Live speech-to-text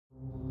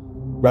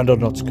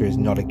Randonautica is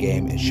not a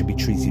game and should be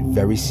treated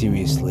very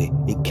seriously.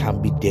 It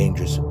can be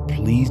dangerous.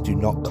 Please do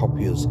not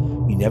copy us.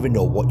 You never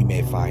know what you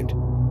may find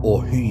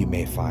or who you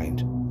may find.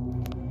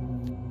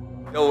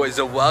 Yo,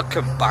 and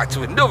welcome back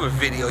to another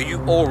video. You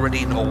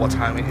already know what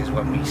time it is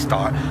when we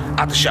start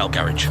at the Shell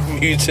Garage.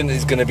 Mutant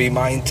is going to be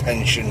my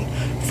intention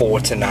for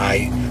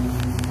tonight.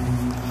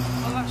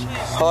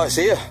 Oh, I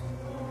see you.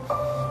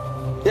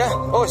 Yeah,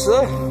 oh, it's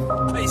there.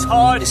 It's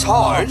hard. It's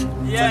hard?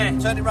 Yeah.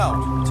 Turn it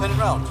round. Turn it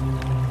round.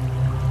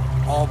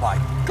 Oh my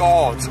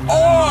god. Oh,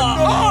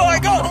 oh my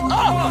god.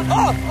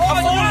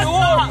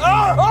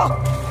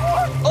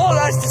 Oh,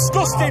 that's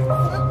disgusting.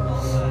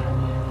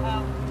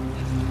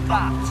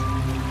 That.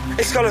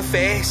 It's got a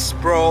face,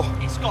 bro.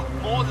 It's got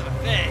more than a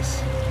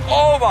face.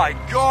 Oh my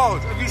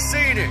god. Have you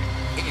seen it?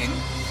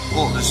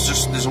 Well,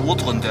 there's a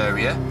woodland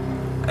area,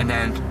 and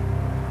then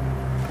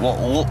what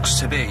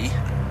looks to be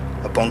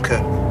a bunker.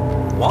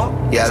 What?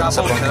 Yeah, that's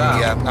a bunker.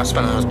 Yeah, I've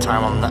spent enough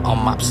time on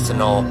maps to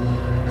know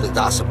that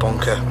that's a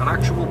bunker. An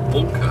actual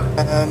bunker?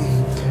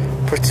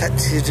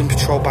 Protected and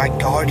patrolled by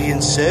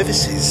Guardian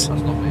Services.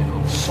 That's not made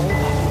up. Solar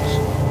panels.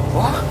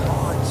 What?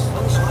 Oh,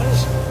 it's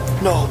ladders.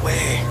 No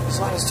way. There's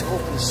ladders to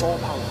open the solar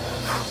panel.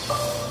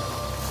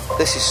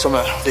 This is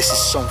something. This is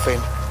something. We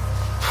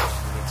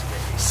need to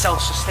get it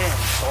self-sustaining.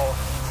 So.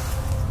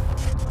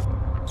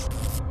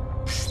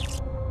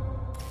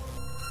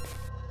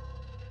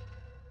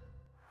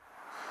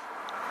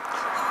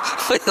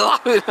 What are you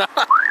laughing at?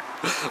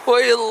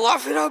 What are you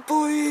laughing at,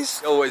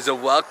 boys? Yo,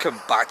 and welcome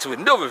back to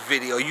another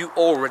video. You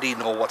already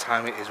know what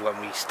time it is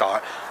when we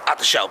start at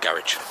the Shell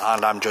Garage.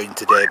 And I'm joined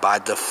today by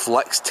the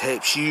Flex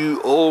Tapes. You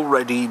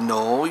already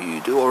know,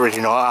 you do already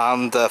know,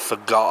 and the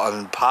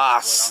Forgotten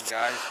Past.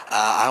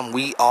 And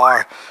we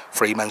are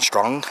 3 men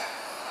strong.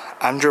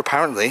 Andrew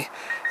apparently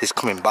is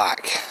coming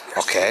back.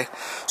 Okay,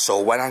 so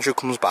when Andrew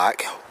comes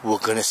back, we're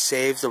going to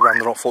save the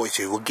Randonautica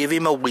 42. We'll give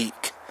him a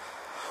week.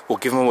 We'll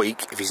give him a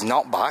week. If he's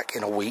not back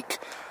in a week,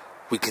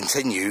 we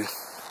continue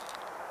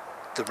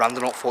the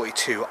Randonautica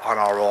 42 on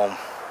our own.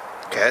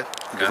 Okay?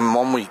 Yeah. Give him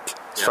 1 week.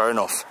 It's fair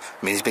enough.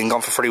 I mean, he's been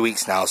gone for 3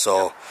 weeks now,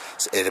 so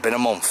it'd have been a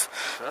month.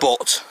 Sure.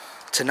 But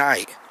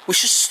tonight, we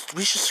should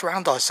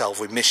surround ourselves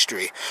with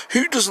mystery.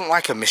 Who doesn't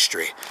like a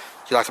mystery?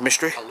 Do you like a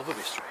mystery? I love a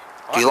mystery.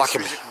 Do you like a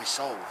mystery? That can be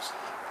solved.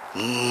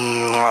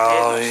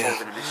 Oh,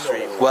 solving a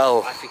mystery.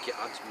 Well, I think it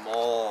adds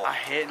more. I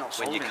hate not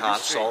when you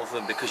can't solve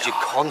them because you're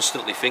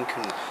constantly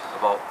thinking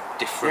about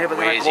different but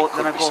ways.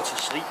 Then I go to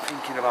sleep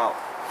thinking about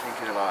it,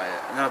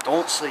 and then I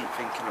don't sleep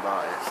thinking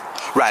about it.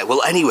 Right.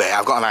 Well, anyway,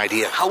 I've got an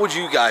idea. How would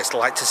you guys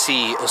like to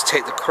see us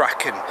take the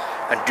Kraken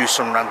and do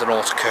some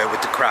Randonautica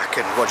with the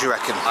Kraken? What do you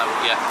reckon?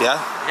 Yeah.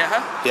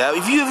 Yeah.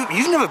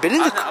 You've never been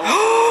in the.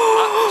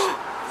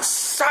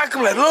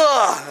 Sacrament!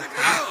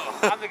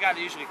 I'm the guy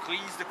that usually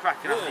cleans the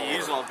Kraken after you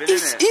use all been in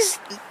it.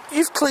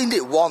 You've cleaned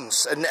it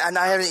once, and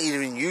I haven't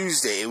even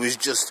used it. It was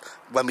just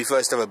when we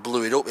first ever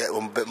blew it up, it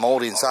was a bit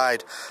mouldy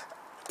inside.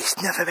 He's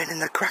never been in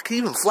the Kraken.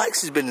 Even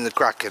Flex has been in the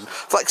Kraken.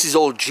 Flex is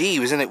all G,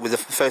 wasn't it, with the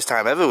first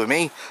time ever with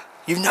me.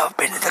 You've never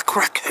been in the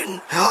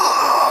Kraken.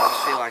 I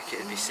feel like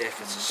it'd be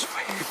safer to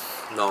swim.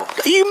 No.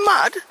 Are you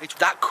mad?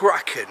 That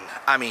Kraken,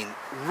 I mean,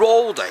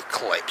 roll the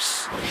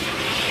clips.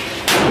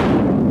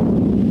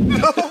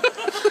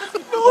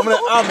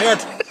 I'm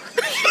head.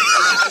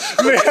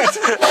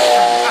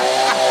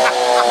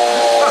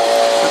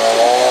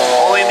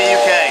 Only in the UK.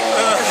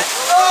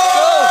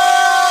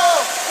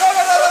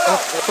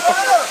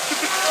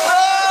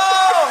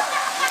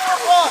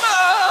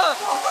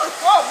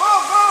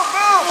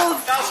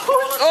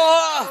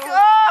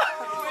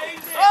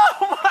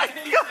 Oh my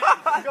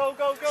god!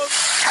 Go.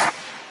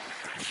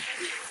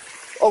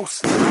 Oh,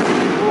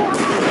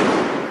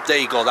 there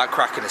you go, that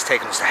Kraken has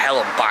taken us to hell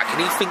and back,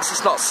 and he thinks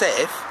it's not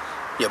safe.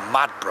 You're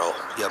mad, bro.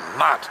 You're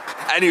mad.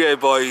 Anyway,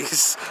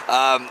 boys,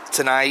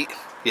 tonight,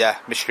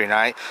 mystery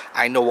night.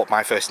 I know what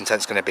my first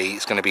intent's going to be.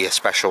 It's going to be a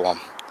special one.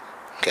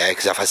 Okay,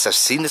 because I've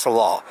seen this a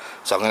lot,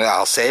 so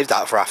I'll save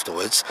that for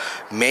afterwards.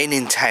 Main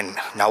intent.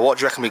 Now, what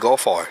do you reckon we go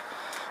for?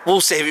 We'll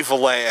save it for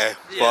later,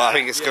 but I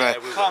think it's gonna.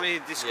 Can't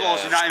be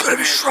disclosing that. It's gonna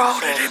be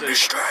shrouded in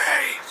mystery.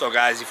 So,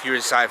 guys, if you're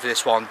excited for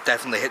this one,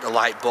 definitely hit the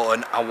like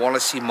button. I want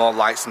to see more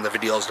likes in the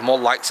videos. The more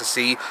likes I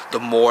see, the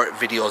more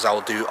videos I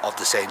will do of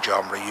the same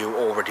genre. You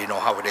already know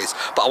how it is.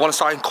 But I want to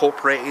start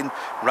incorporating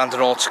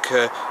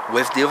Randonautica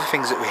with the other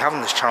things that we have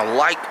on this channel,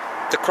 like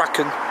the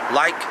Kraken,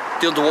 like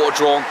the underwater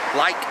drone,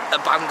 like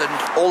abandoned,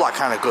 all that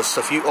kind of good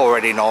stuff. You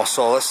already know.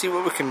 So let's see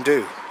what we can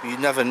do. You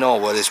never know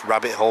where this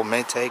rabbit hole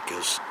may take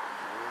us.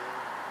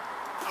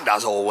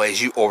 As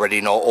always, you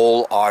already know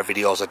all our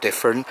videos are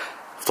different.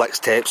 Flex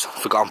Tapes,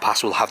 Forgotten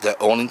Past will have their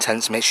own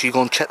intents. Make sure you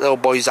go and check their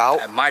boys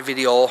out. My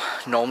video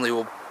normally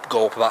will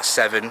go up about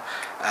 7,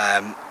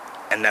 and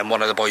then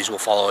one of the boys will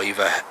follow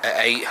either at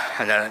 8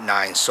 and then at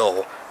 9.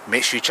 So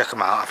make sure you check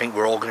them out. I think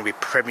we're all going to be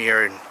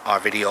premiering our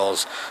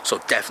videos, so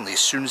definitely as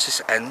soon as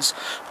this ends,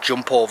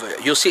 jump over.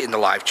 You'll see it in the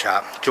live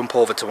chat. Jump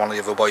over to one of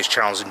the other boys'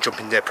 channels and jump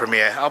in their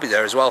premiere. I'll be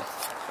there as well.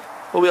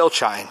 We'll be all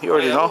chatting. You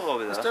already know.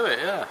 Let's do it.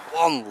 Yeah.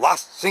 One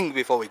last thing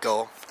before we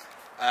go.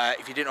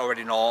 If you didn't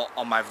already know,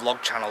 on my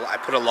vlog channel I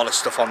put a lot of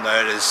stuff on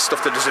there. There's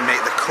stuff that doesn't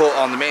make the cut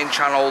on the main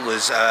channel,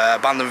 there's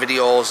abandoned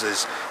videos,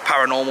 there's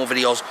paranormal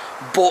videos,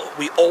 but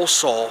we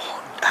also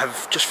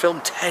have just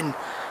filmed 10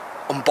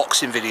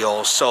 unboxing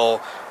videos.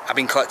 So I've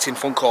been collecting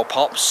Funko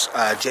Pops,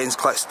 James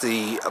collects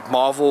the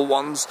Marvel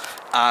ones,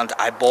 and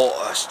I bought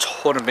a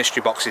ton of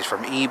mystery boxes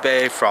from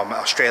eBay, from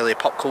Australia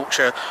Pop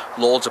Culture,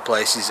 loads of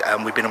places,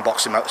 and we've been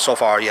unboxing them so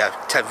far. Yeah,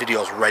 10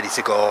 videos ready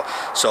to go.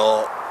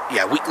 So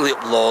yeah, weekly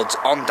uploads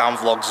on Dan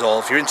Vlogzone.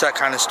 If you're into that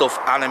kind of stuff,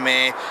 anime,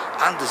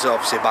 and there's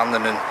obviously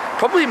abandoned, and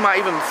probably might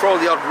even throw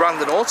the odd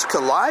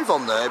Randonautica live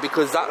on there,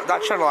 because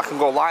that channel I can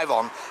go live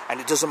on, and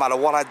it doesn't matter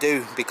what I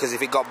do, because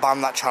if it got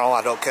banned, that channel,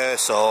 I don't care.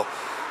 So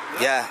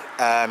yeah,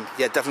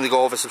 yeah, definitely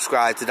go over,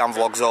 subscribe to Dan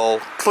Vlogzone,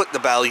 click the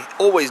bell, you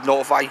always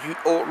notify, you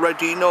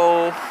already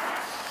know.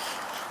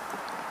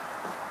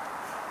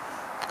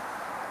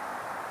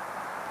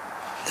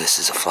 This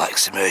is a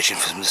flex emerging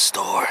from the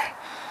store.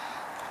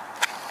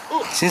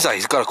 Seems like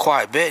he's got a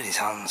quite bit in his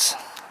hands.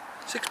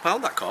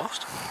 £6 that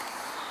cost.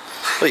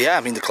 Well, yeah,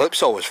 I mean the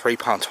Calypso was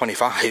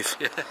 £3.25.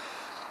 Yeah.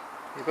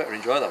 You better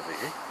enjoy that,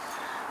 Vicky.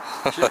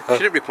 She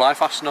didn't reply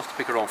fast enough to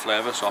pick her own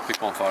flavour, so I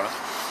picked one for her.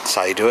 That's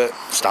how you do it,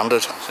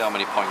 standard. See how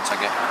many points I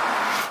get.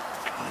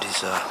 And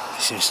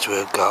he seems to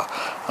have got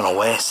an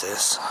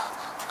Oasis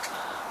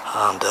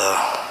and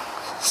a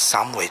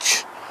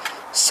sandwich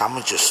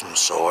of some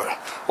sort.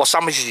 What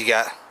sandwich did you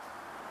get?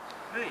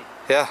 Me?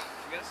 Yeah.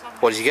 You get a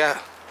sandwich? What did you get?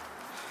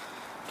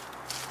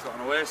 Got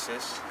an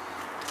Oasis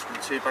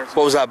and 2 bags.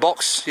 What was that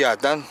box? Yeah,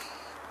 Dan.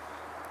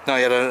 No,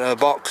 you had a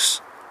box.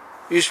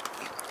 He's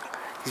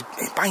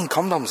buying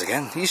condoms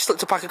again. You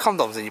slipped a pack of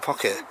condoms in your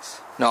pocket.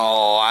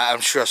 No, I'm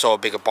sure I saw a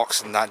bigger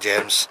box than that,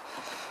 James.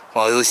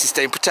 Well, at least he's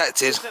staying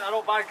protected. I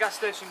don't buy gas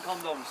station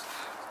condoms.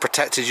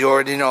 Protected, you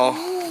already know.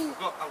 Ooh,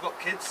 I've got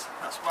kids.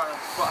 That's what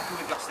happened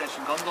with gas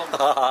station condoms.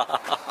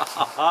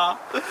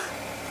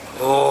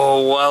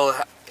 Oh,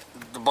 well,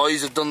 the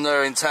boys have done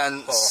their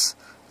intents.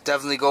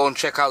 Definitely go and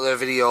check out their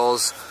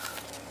videos.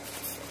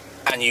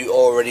 And you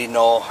already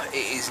know, it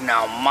is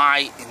now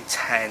my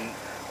intent.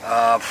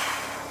 I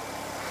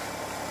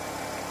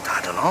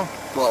don't know.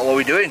 What are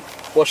we doing?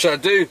 What should I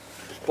do?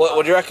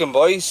 What do you reckon,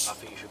 boys? I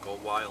think you should go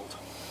wild.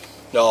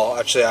 No,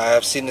 actually, I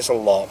have seen this a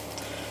lot.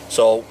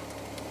 So,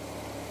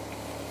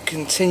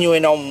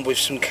 continuing on with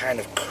some kind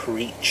of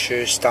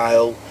creature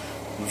style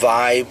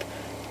vibe,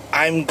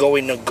 I'm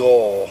going to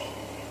go.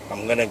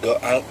 You're going to go?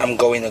 I'm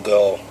going to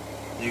go.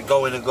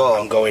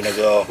 I'm going to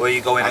go. Where are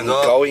you going to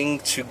go? I'm going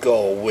to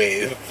go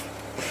with...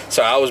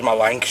 So that was my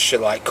Lancashire,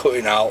 like,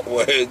 cutting out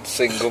words,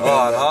 single.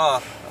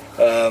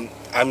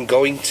 I'm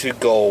going to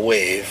go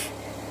with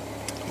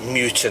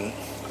Mutant.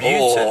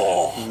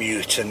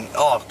 Mutant.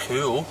 Oh,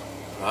 cool.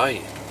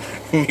 Right.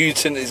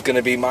 Mutant is going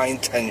to be my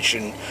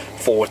intention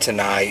for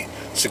tonight.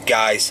 So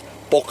guys,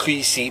 buckle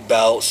your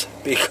seatbelts,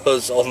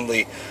 because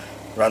only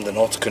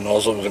Randonautica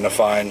knows what we're going to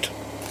find.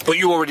 But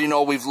you already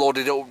know we've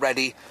loaded it up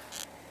ready.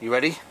 You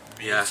ready?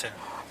 Yeah.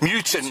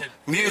 Mutant,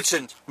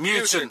 mutant,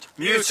 mutant,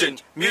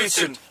 mutant,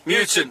 mutant,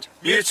 mutant,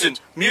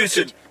 mutant,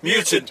 mutant,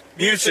 mutant,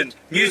 mutant,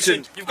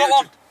 mutant. You've got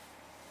one.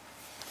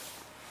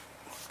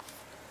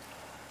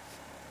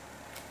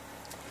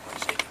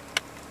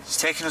 It's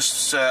taking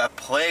us to a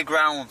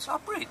playground. A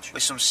bridge?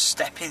 With some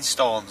stepping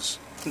stones.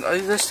 Are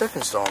there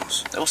stepping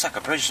stones? It looks like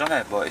a bridge, doesn't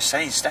it? But it's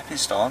saying stepping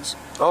stones.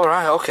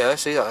 Alright, okay, I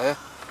see that here.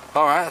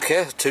 Alright,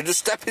 okay, to the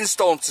stepping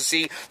stone to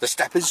see the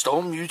stepping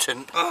stone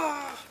mutant.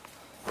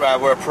 Right,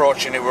 we're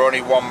approaching it, we're only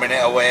 1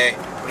 minute away.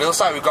 But it looks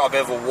like we've got a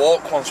bit of a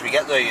walk once we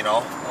get there, you know.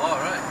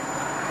 Alright.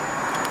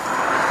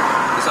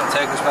 Does that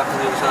take us back on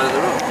the other side of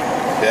the road?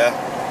 Yeah.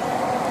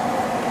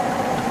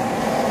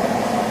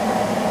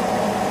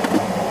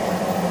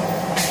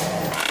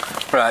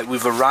 Right,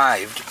 we've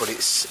arrived, but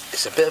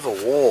it's a bit of a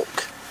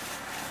walk.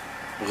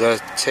 We're going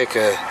to take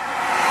a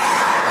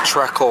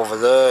track over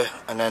there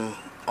and then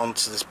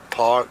onto this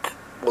park,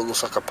 what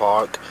looks like a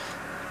park.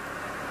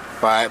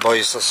 Right,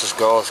 boys, let's just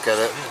go, let's get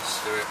it.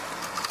 Let's do it.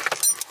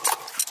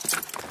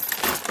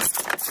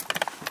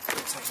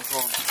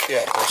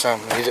 Yeah, of course, I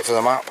need it for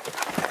the map.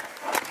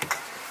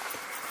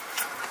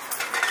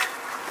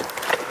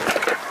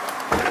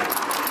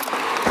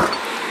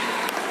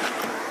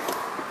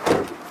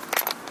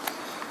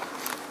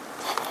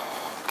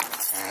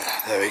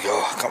 There we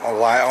go, got my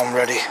light on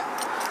ready.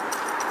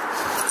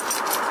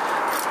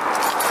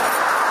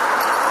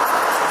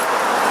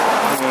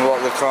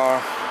 Lock the car.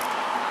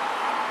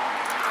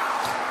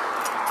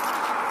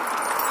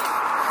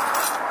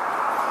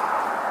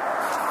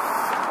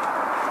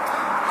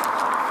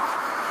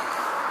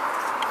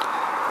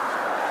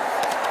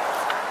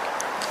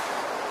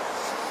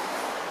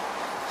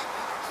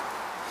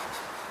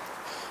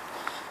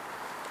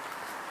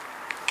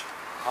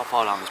 How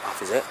far down this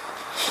path is it?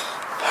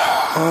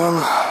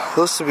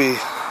 Looks to be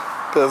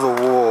a bit of a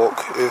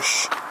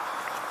walk-ish.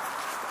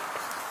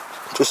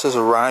 Just as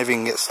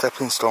arriving at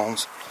stepping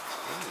stones.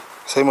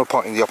 Saying we're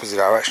pointing the opposite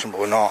direction, but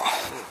we're not.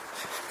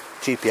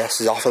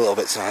 GPS is off a little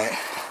bit tonight.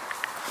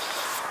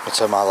 I'll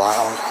turn my light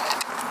on.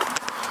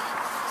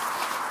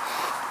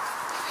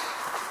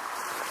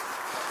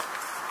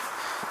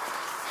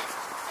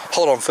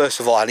 hold on. First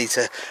of all, I need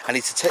to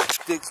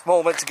take this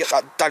moment to get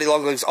that daddy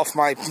long legs off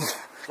my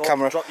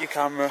camera. Drop your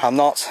camera. I'm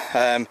not.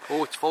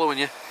 Oh, it's following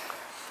you.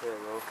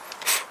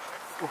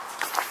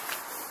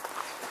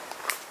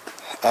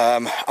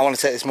 I want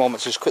to take this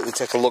moment to just quickly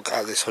take a look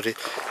at this hoodie.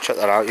 Check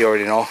that out. You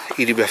already know.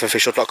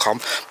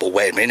 edbfofficial.com. But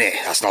wait a minute.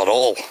 That's not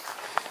all.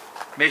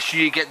 Make sure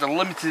you get the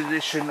limited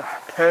edition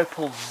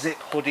purple zip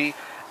hoodie.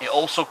 It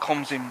also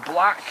comes in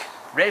black,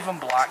 raven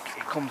black.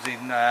 It comes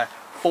in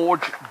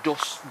forge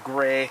dust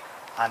grey,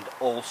 and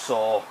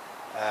also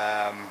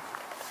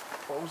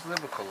what was the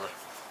other colour?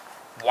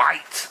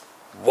 White.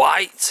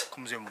 White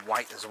comes in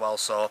white as well.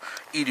 So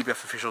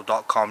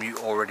edbfofficial.com. You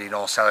already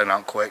know, selling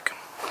out quick.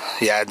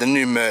 Yeah, the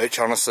new merch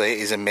honestly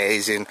is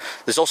amazing.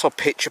 There's also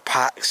picture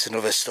packs and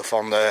other stuff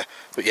on there.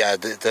 But yeah,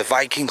 the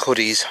Viking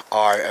hoodies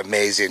are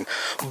amazing.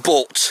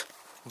 But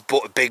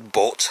big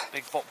but.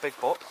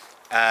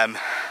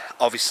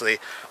 Obviously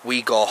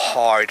we go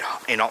hard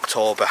in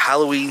October.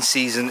 Halloween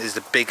season is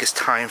the biggest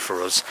time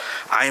for us.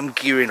 I am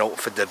gearing up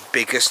for the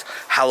biggest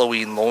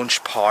Halloween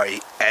launch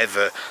party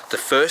ever. The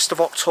 1st of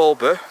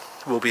October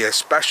will be a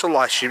special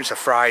live stream. It's a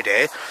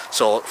Friday,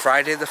 so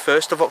Friday the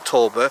 1st of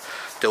October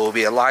there will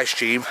be a live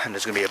stream, and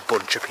there's going to be a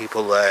bunch of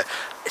people there.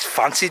 It's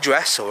fancy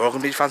dress, so we're all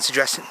going to be fancy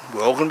dressing.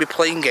 We're all going to be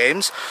playing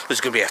games.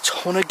 There's going to be a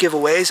ton of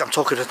giveaways. I'm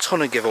talking a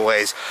ton of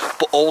giveaways,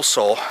 but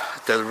also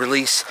the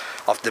release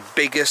of the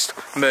biggest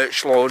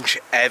merch launch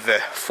ever.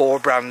 4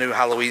 brand new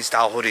Halloween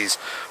style hoodies,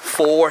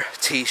 4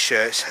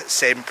 t-shirts,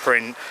 same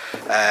print,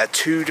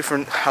 2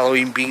 different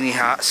Halloween beanie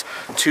hats,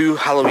 2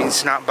 Halloween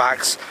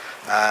snapbacks,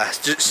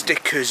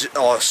 stickers,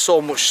 so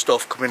much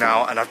stuff coming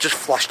out. And I've just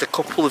flashed a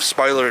couple of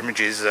spoiler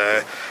images.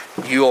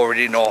 You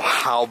already know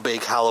how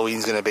big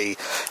Halloween's going to be.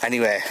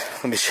 Anyway,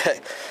 let me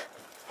check.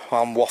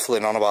 I'm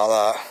waffling on about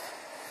that.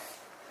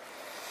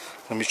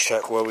 Let me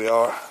check where we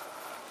are.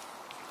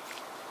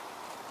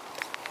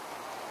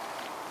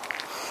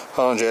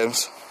 Hold on,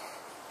 James.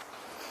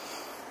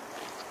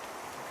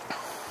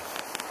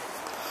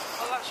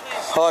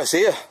 Oh, it's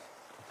here.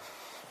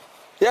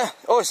 Yeah,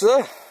 oh, it's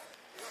there.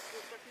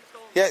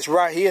 Yeah, it's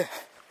right here.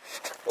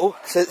 Oh,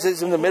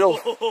 it's in the middle.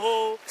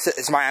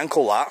 It's my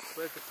ankle, that.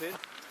 Where's the pin?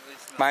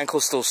 My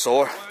ankle's still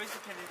sore. Where is the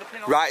pin? Is the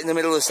pin on? Right in the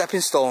middle of the stepping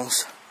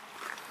stones.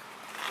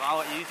 I'll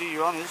let you do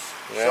your honours.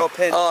 Yeah. Show a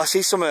pin. Oh, I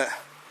see something.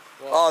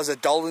 What? Oh, there's a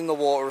doll in the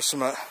water or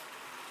something. Oh,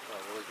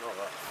 well, ignore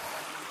that.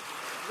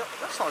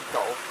 That's not a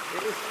doll.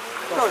 It is.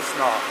 No, it's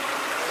not.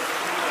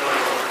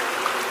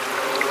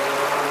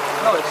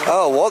 No, it's not.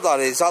 Oh, what that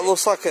is? That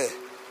looks like a.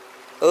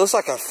 It looks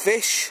like a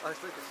fish.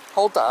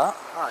 Hold that.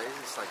 Ah, it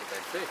is like a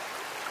dead fish.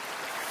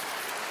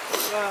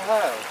 What the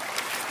hell?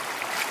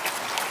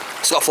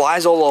 It's got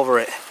flies all over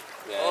it.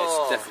 Yeah,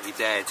 it's definitely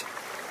dead.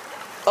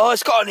 Oh,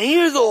 it's got an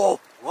ear though.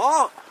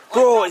 What?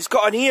 Bro, it's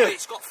got an ear.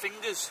 It's got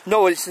fingers.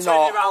 No, it's Turn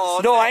not. it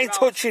round. No, Turn I it ain't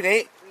round. touching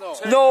it. No.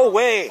 No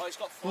way. Oh, it's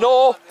got flies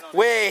No landing on it.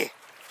 way.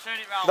 Turn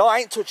it round. No, I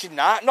ain't touching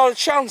that. Not a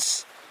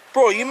chance.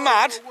 Bro, you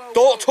mad?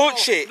 Don't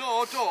touch it.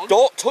 No, don't.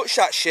 Don't touch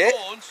that shit.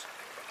 Don't.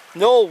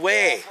 No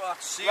way. Well,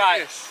 that's serious.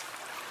 Right.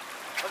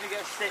 Let me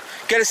get a stick.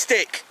 Get a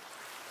stick.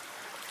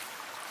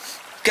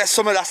 Get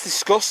some of that's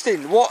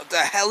disgusting. What the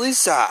hell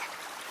is that?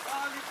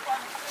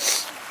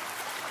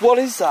 What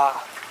is that?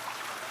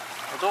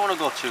 I don't want to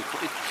go too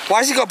quick. Why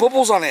has it got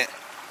bubbles on it?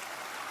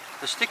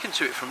 They're sticking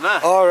to it from there.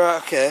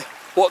 Alright, okay.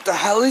 What the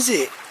hell is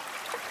it?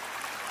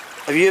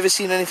 Have you ever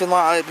seen anything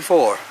like that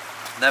before?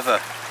 Never.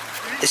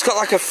 It's got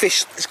like a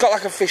fish. It's got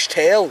like a fish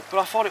tail. But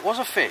I thought it was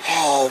a fish.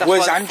 Oh, That's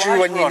where's why the Andrew flies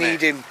when were you on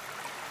need it. him?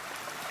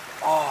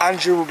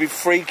 Andrew will be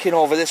freaking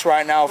over this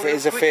right now if it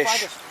is a Quick,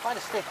 fish. Find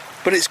a stick.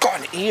 But it's got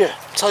an ear.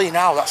 I'm telling you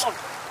now, that's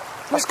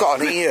got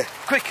an ear.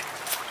 Quick.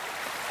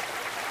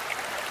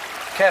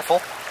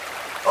 Careful.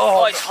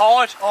 Oh, it's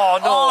hard. Oh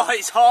no. Oh,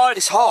 it's hard.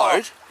 It's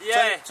hard.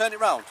 Yeah. Turn it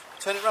round.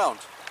 Turn it round.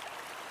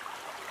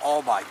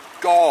 Oh my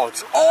god.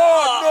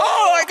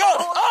 Oh my god!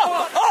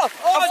 I'm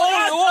falling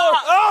in the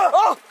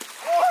water!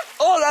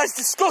 Oh, that's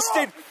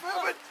disgusting!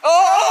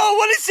 Oh,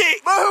 what is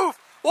it? Move!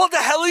 What the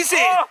hell is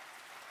it?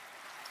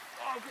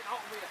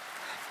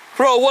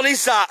 Bro, what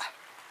is that?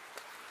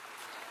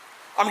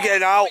 I'm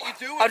getting out. what are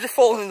you doing? I've just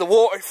fallen in the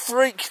water. It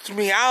freaked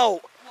me out.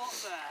 What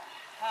the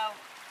hell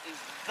is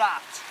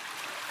that?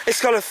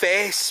 It's got a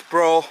face,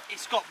 bro.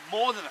 It's got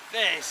more than a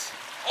face.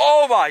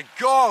 Oh my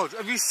god.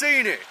 Have you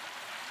seen it?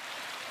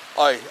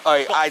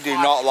 I do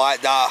not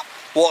like that.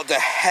 What the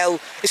hell?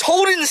 It's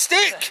holding the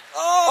stick!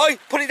 Oi,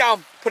 put it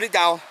down. Put it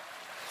down.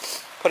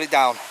 Put it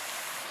down.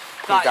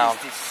 Put it down.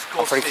 That is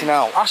I'm disgusting. freaking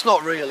out. That's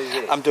not real, is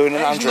it? I'm doing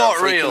an It's Andrew. not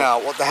I'm freaking real.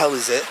 out. What the hell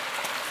is it?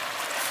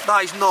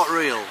 That is not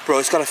real. Bro,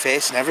 it's got a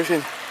face and everything.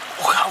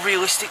 Look how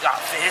realistic that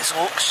face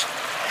looks.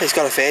 It's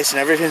got a face and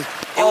everything.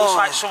 It looks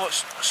like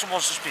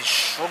someone's just been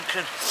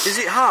shrunken. Is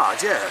it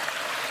hard? Yeah.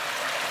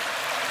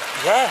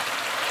 Yeah.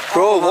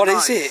 Bro, what that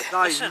is it?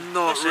 That is Listen,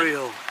 not listen.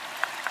 real.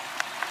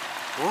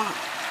 What?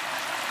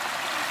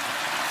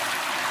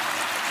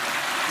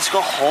 It's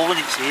got a hole in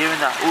its ear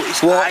and that. Oh,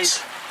 its What?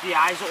 eyes. The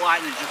eyes look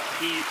like they're just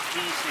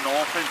piecing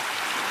open.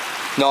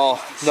 No,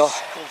 no.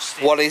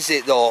 Disgusting. What is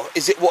it though?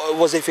 Is it, what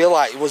was it feel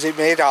like? Was it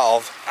made out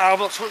of? I've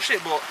not touched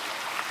it, but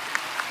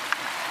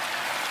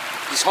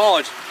it's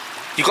hard.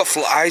 You got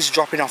flies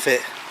dropping off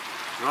it.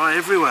 Right,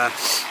 everywhere.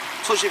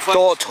 Touch it for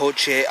Don't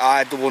touch it.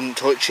 I wouldn't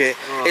touch it.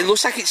 Right. It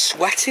looks like it's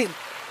sweating.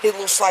 It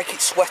looks like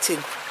it's sweating.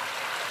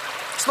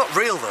 It's not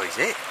real though, is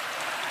it?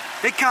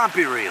 It can't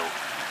be real.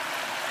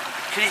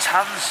 Look at his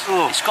hands.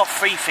 Oh. It's got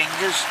 3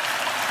 fingers.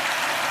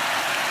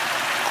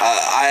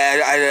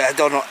 I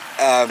don't know.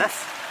 Their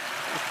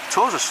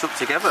toes are stuck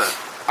together.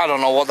 I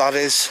don't know what that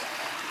is.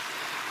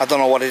 I don't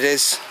know what it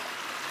is.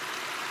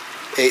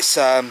 It's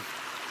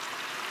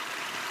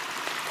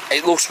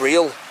it looks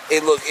real.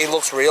 It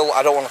looks real.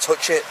 I don't want to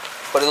touch it,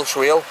 but it looks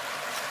real.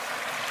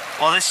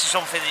 Well, this is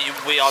something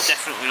that we are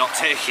definitely not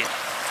taking.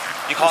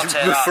 You can't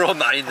take We've that. thrown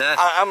that in there.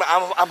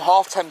 I'm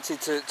half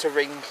tempted to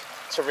ring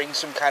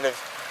some kind of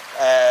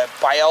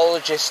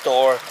biologist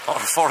or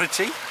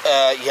Authority?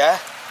 yeah,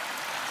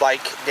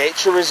 like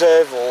nature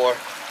reserve or.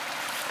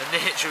 The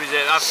nature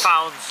reserve. I've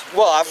found.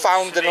 Well, I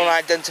found an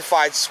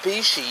unidentified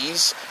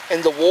species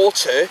in the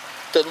water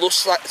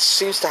that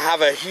seems to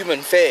have a human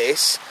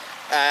face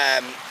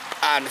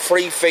and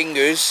 3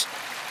 fingers,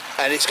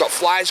 and it's got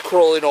flies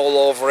crawling all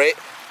over it.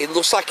 It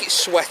looks like it's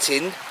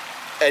sweating,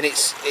 and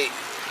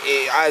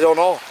I don't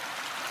know.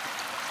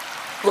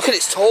 Look at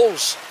its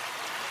toes.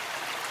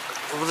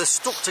 Well, they're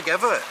stuck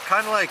together,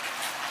 kind of like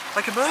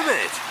a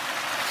mermaid.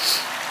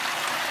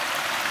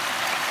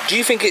 Do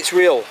you think it's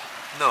real?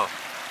 No,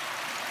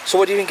 So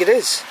what do you think it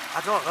is?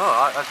 I don't know.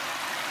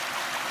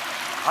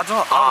 I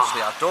don't,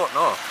 honestly, I don't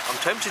know. I'm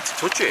tempted to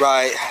touch it.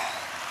 Right,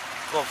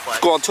 Go on, Flex.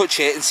 go on, touch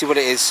it and see what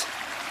it is.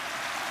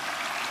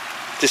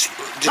 Just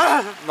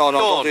no,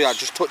 don't do that.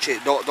 Just touch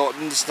it. Don't.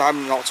 This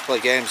time not to play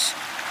games.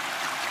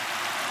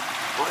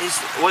 What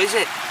is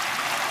it?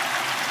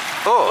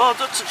 Oh, Oh,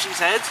 don't touch his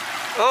head.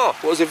 oh,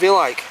 What does it feel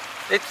like?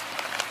 it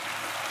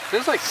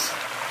feels like,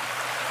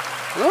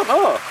 I don't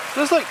know, it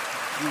feels like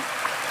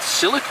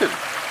silicon.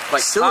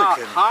 Like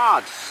Silicon?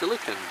 hard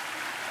silicon.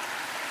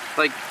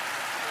 Like,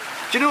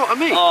 do you know what I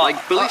mean? Oh, like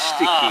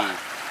ballisticy.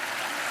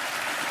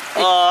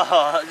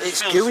 Oh,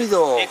 It's gooey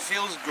though. It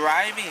feels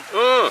grimy.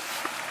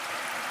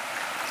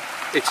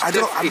 It's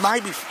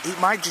It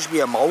might just be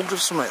a mould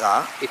of something like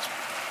that. It's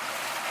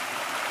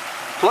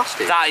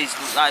plastic. That is.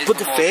 But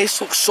the face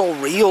looks so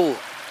real.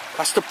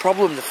 That's the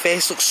problem. The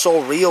face looks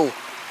so real.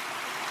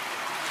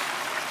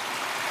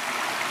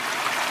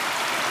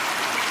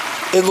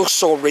 It looks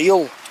so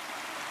real.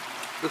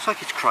 Looks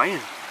like it's crying.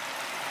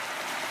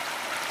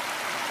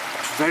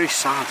 It's very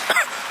sad.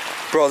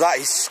 Bro, that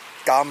is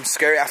damn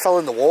scary. I fell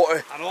in the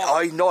water. I know.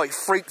 I know, it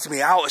freaked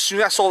me out. As soon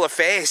as I saw the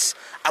face,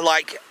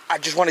 I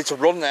just wanted to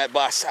run there,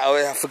 but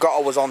I forgot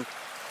I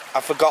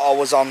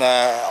was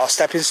on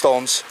stepping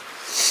stones.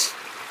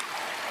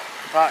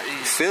 That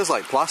It is. feels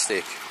like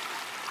plastic.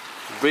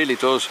 It really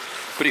does.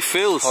 But it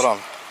feels. Hold on.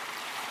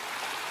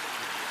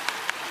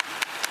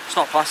 It's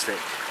not plastic.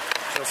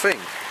 I think.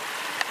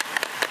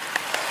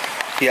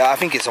 Yeah, I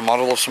think it's a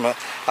model or something.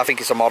 I think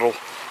it's a model.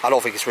 I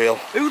don't think it's real.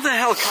 Who the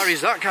hell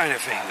carries that kind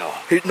of thing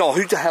though?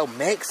 Who the hell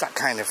makes that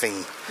kind of thing? Do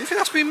you think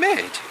that's been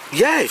made?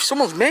 Yeah, if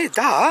someone's made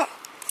that.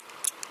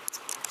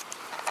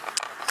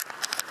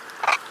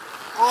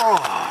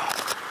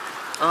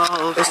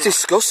 Oh, It's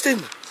disgusting.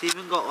 It's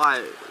even got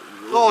like.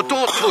 Oh,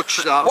 don't touch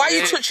that. Why are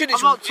you mate. touching it?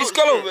 I'm not It's touching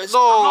got it. a... No,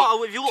 I'm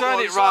not, if you look turn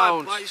on it the side,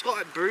 round. like, it's got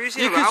like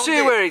bruising You around can see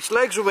it. where its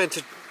legs were meant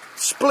to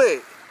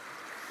split.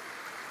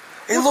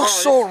 It looks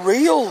so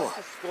real.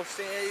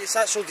 Disgusting. It's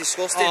actually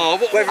disgusting. Oh,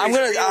 what- Whether I'll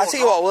it's tell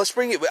you what, let's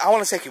bring it. I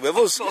want to take it with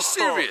us. You're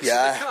serious?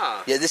 Yeah. In the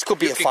car? Yeah, this could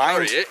be You a can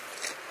find. carry it.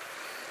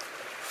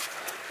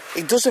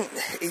 It doesn't.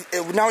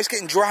 Now it's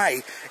getting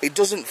dry. It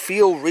doesn't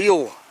feel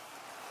real,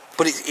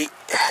 but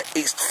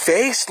its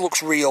face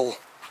looks real.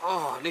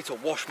 Oh, I need to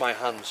wash my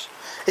hands.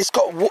 It's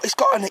got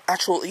an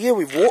actual ear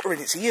with water in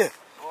its ear.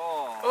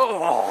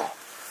 Oh.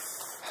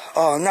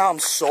 Oh, now I'm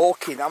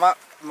soaking. I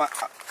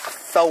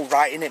fell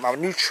right in it. My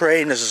new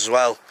trainers as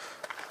well.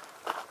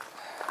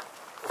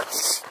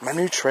 My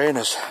new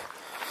trainers.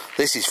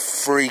 This is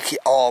freaky.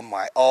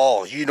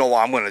 Oh, you know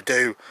what I'm gonna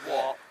do?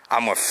 What?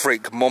 I'm gonna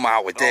freak Mum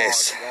out with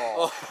this.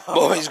 Oh,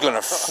 Mummy's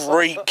gonna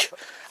freak.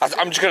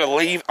 I'm just gonna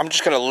leave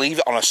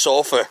it on a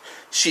sofa.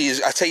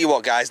 I tell you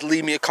what, guys,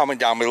 leave me a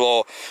comment down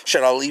below.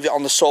 Should I leave it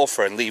on the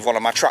sofa and leave one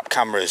of my trap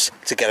cameras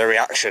to get a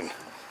reaction?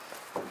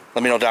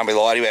 Let me know down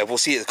below. Anyway, we'll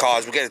see you at the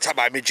cars. We're getting attacked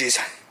by midges.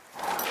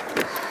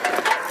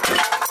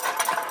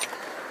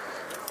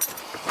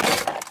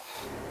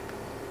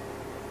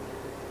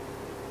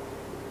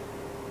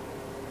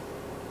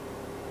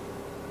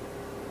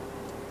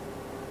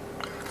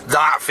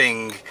 That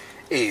thing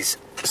is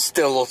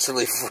still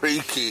utterly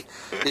freaky,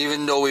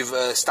 even though we've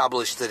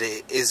established that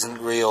it isn't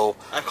real.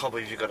 I can't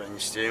believe you got it on your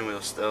steering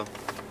wheel still.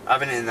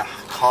 Having it in the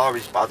car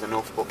is bad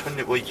enough, but putting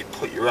it where you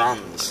put your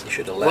hands. You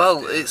should have left.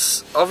 Well,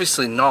 it's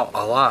obviously not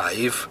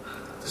alive,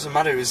 Doesn't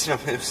matter, it was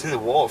in the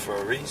water for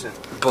a reason.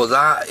 but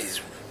that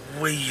is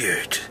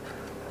weird.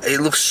 It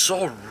looks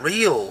so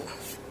real.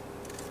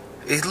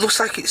 It looks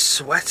like it's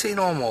sweating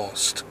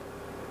almost.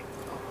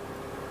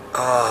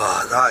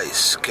 Oh, that is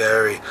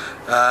scary.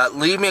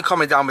 Leave me a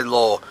comment down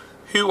below.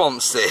 Who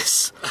wants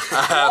this?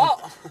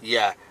 What?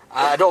 Yeah,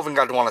 I don't think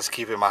I'd want us to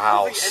keep it in my I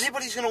don't house. think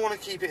anybody's going to want to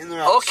keep it in their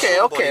house.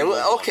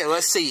 Okay.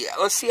 Let's see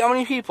how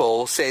many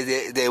people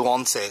say they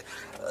want it.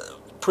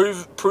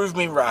 Prove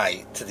me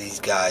right to these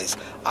guys.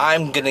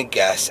 I'm gonna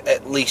guess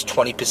at least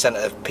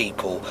 20% of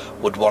people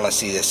would want to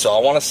see this. So I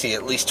want to see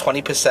at least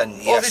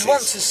 20%. Well, they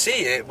want to see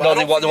it. But No,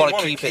 they want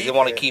to keep it. They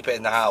want to keep it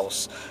in the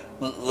house.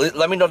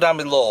 Let me know down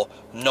below.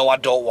 No, I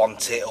don't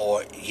want it,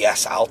 or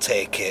yes, I'll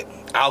take it.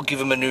 I'll give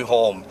them a new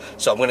home.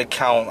 So I'm gonna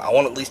count. I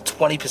want at least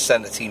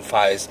 20% of Team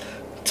Fires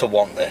to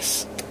want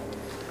this,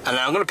 and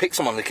I'm gonna pick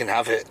someone that can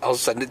have it. I'll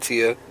send it to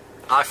you.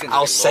 I think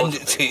I'll send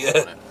it to you.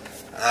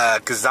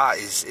 Because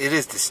it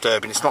is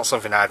disturbing. It's not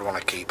something I'd want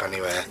to keep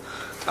anyway.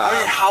 I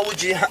mean, how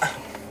would you?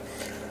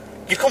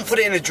 You couldn't put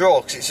it in a drawer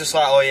because it's just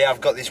like, oh yeah,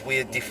 I've got this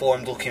weird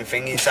deformed looking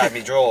thing inside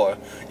my drawer.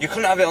 You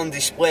couldn't have it on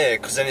display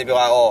because then it'd be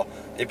like, oh,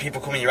 if people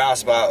come in your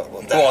house about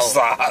what's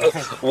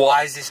that?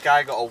 Why has this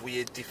guy got a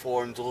weird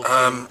deformed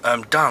looking?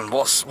 Dan,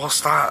 what's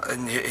that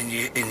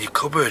in your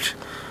cupboard?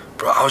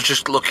 Bro, I was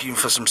just looking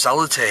for some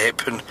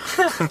sellotape and.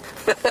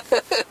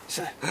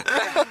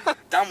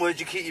 Dan, where'd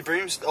you keep your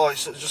brooms? Oh,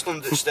 it's just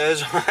under the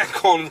stairs.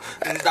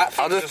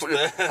 I'll just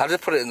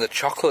put it in the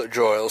chocolate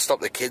drawer. It'll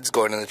stop the kids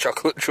going in the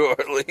chocolate drawer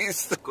at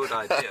least. Good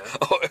idea.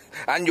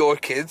 And your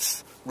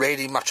kids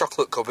raiding my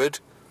chocolate cupboard.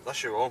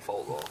 That's your own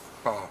fault, though.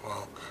 Oh,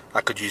 well, I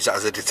could use that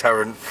as a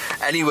deterrent.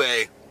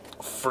 Anyway,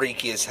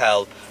 freaky as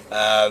hell.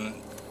 Now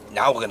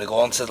we're going to go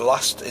on to the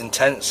last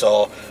intent.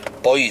 So,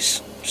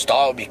 boys,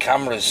 start up your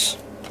cameras.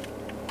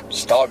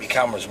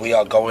 We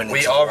are going.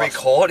 We are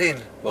recording.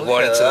 We're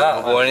going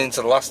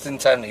into the last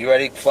intent. Are you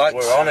ready, Flex?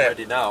 We're on it.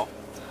 Ready now.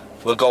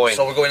 We're going.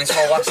 So we're going into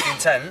our last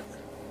intent.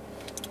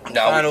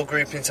 Now, final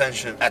group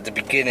intention. At the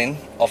beginning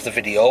of the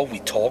video, we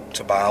talked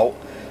about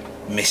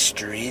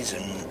mysteries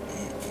and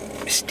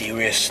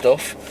mysterious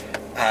stuff,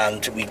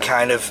 and we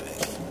kind of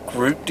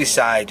group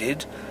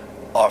decided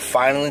our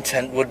final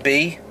intent would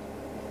be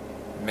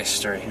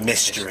mystery.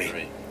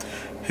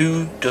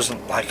 Who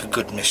doesn't like a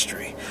good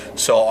mystery?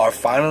 So our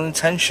final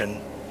intention,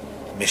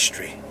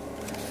 mystery.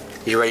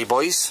 You ready,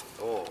 boys?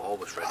 Oh,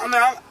 always ready. I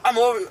mean,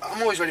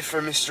 I'm always ready for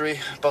a mystery,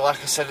 but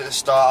like I said at the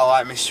start, I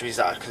like mysteries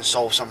that I can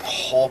solve, so I'm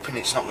hoping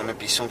it's not going to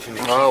be something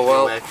that keeps me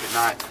awake at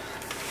night.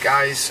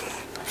 Guys,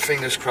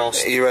 fingers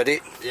crossed. Are you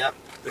ready? Yep,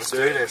 let's do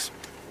this.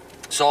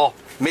 So,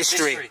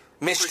 mystery.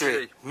 We've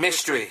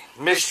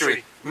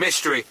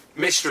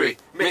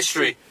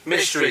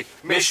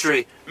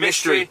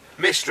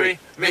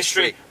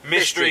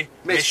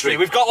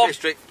got one.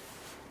 Mystery.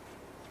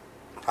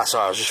 That's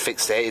why I was just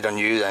fixated on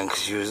you then,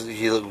 because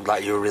you look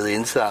like you were really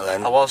into that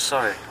then. I was,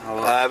 sorry.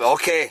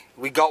 Okay,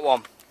 we got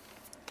one.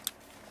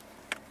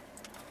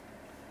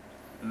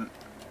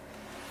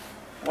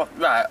 What?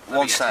 Right,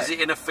 one sec. Is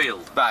it in a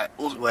field? Right,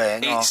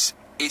 wait, no.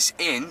 It's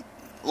in.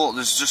 Look,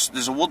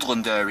 there's a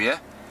woodland area,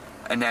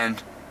 and then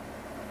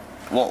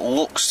what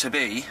looks to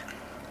be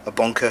a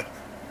bunker.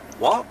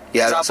 What?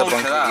 Yeah, Is that's that a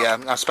bunker. that?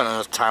 Yeah, I've spent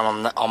enough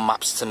time on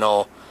maps to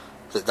know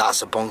that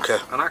that's a bunker.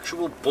 An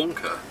actual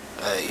bunker?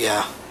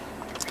 Yeah.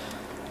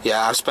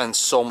 Yeah, I've spent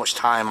so much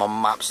time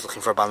on maps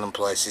looking for abandoned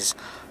places.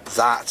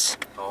 That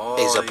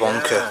is a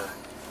bunker. Yeah.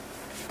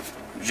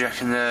 Do you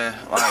reckon they're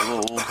like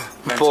little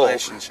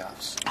ventilation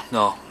shafts?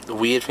 No, the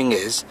weird thing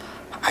is,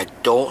 I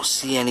don't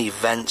see any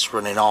vents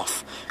running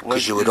off,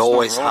 because you would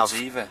always have.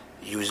 Either.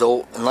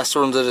 Unless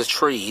they're under the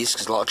trees,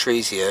 because a lot of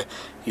trees here,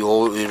 you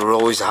would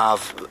always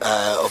have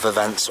other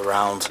vents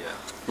around,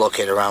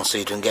 located around, so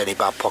you don't get any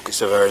bad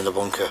pockets of air in the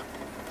bunker.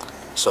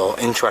 So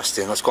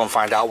interesting. Let's go and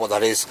find out what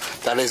that is.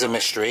 That is a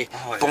mystery.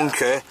 Oh, yeah.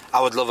 Bunker.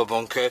 I would love a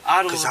bunker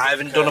because I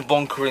haven't done a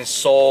bunker in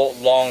so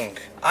long.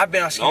 I've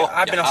been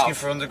asking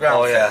for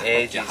underground for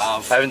ages.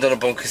 I haven't done a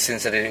bunker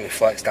since I did it with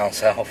Flex down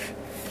south.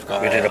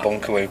 We did a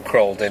bunker. We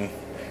crawled in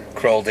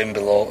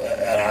below,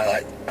 and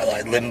I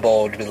like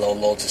limboed below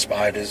loads of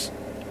spiders.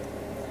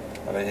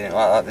 I mean, you didn't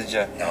like that, did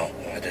you? No,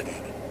 I didn't.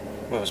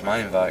 Where was my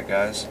invite,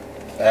 guys?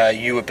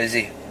 You were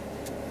busy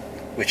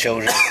with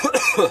children.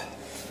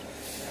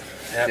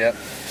 Yep.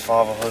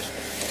 Fatherhood.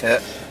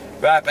 Yeah.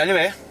 Right, but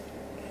anyway,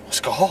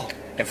 let's go.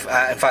 In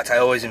fact, I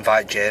always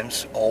invite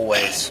James,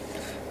 always.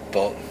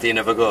 But do you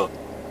never go?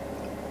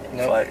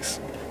 No. Flex.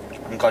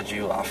 I'm glad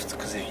you laughed,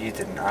 because if you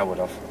didn't, I would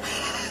have.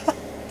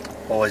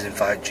 Always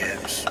invite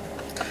James.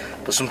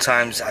 But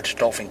sometimes I just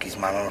don't think he's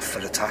man enough for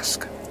the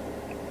task.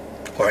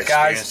 Or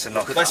experience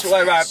enough. Let's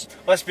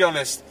be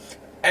honest.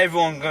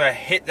 Everyone's gonna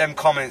hit them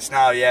comments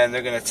now, yeah, and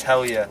they're gonna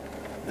tell you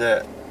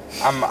that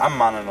I'm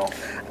man enough.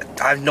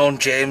 I've known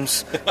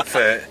James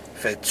for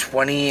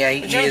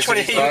 28 years.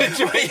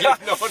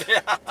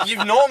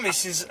 You've known me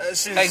since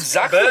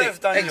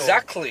birth, Daniel.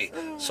 Exactly.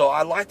 So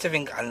I like to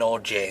think I know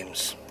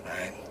James.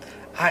 Right?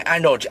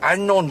 I've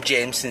known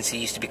James since he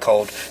used to be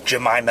called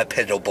Jemima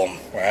Piddlebum.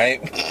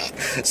 Right.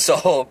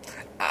 So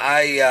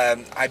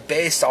I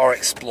based our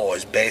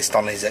explores based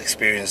on his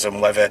experience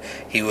and whether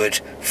he would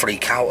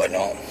freak out or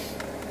not.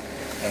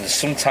 And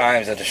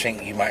sometimes I just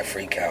think you might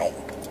freak out.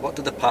 What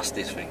do the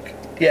pasties think?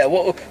 Yeah,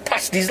 what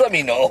pasties? Let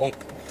me know.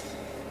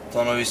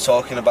 Don't know who he's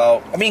talking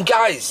about. I mean,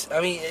 guys.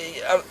 I mean,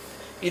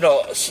 you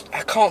know,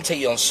 I can't take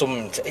you on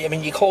some. I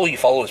mean, you call your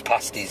followers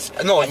pasties.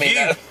 No, I mean,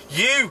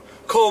 you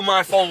call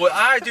my followers.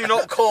 I do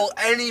not call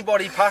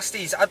anybody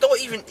pasties. I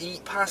don't even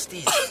eat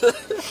pasties.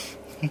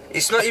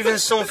 It's not even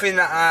something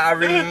that I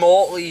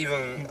remotely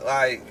even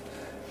like.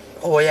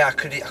 Oh yeah, I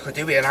could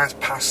do with a nice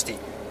pasty.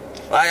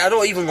 Like, I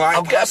don't even like.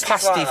 I'll get a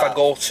pasty like if that. I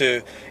go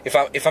to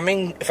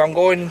if I'm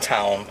going in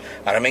town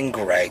and I'm in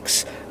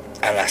Greg's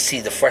and I see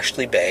the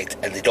freshly baked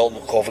and they don't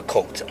look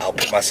overcooked. I'll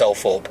pick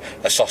myself up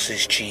a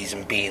sausage, cheese,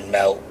 and bean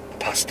melt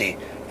pasty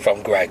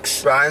from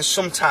Greg's. Right, and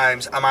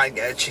sometimes I might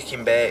get a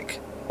chicken bake.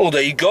 Oh,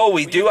 there you go.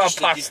 We do have just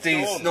said you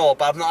pasties. don't. No,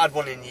 but I've not had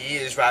one in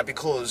years, right?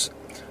 Because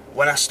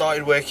when I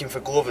started working for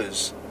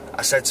Glover's,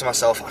 I said to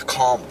myself, I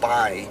can't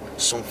buy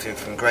something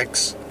from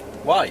Greg's.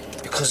 Why?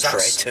 Because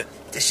that's... Traitor.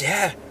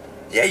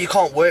 Yeah, you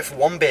can't work for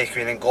one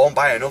bakery and then go and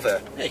buy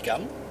another. Yeah, you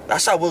can.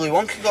 That's how Willy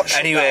Wonka got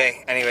shut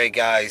Anyway,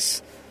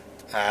 guys,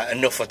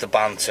 enough of the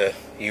banter.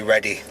 You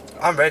ready?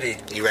 down. I'm ready.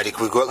 You ready?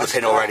 We've got the Let's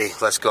pin go. already.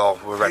 Let's go.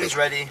 We're ready. He's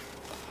ready.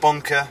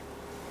 Bunker.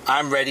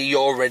 I'm ready.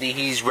 You're ready.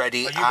 He's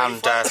ready, Are you ready,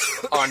 and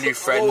our new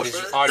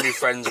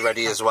friend's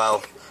ready as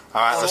well.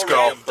 All right, let's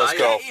go. Let's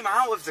go. Get him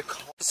out of the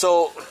car.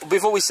 So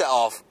before we set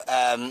off,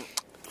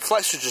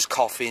 Flex was just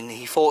coughing.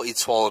 He thought he'd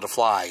swallowed a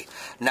fly.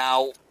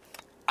 Now,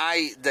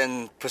 I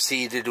then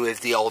proceeded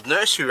with the old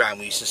nursery rhyme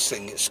we used to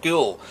sing at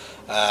school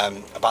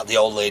about the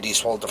old lady who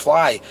swallowed a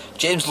fly.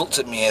 James looked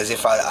at me as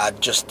if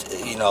I'd just,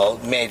 you know,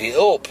 made it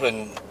up,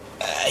 and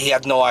he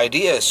had no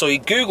idea. So he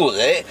Googled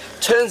it.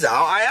 Turns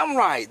out I am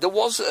right. There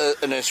was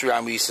a nursery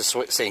rhyme we used to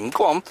sing.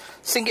 Go on,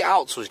 sing it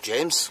out to us,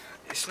 James.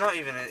 It's not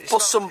even... It's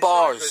Bust some not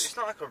bars. It's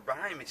not like a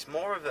rhyme. It's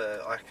more of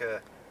a... Like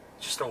a...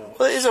 Just a...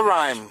 Well, it is a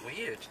rhyme. It's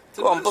weird.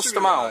 Go on, bust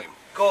them out.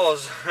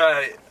 Goes,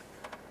 right.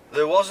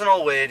 There was an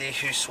old lady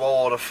who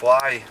swallowed a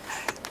fly.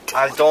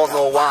 I don't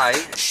know why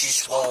she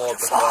swallowed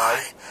the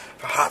fly.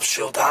 Perhaps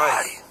she'll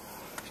die.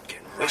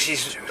 Which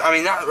is, I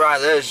mean, that right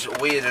there is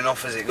weird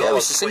enough as it goes. Yeah, we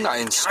used to sing that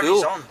in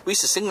school. On. We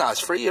used to sing that as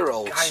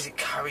 3-year-olds. Guys, it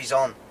carries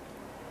on.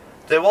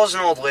 There was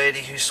an old lady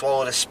who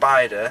swallowed a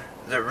spider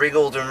that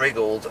wriggled and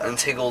wriggled and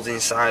tiggled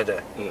inside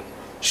her.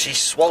 She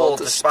swallowed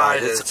the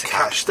spider to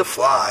catch the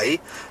fly.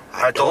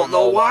 I don't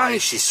know why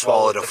she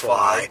swallowed a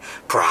fly.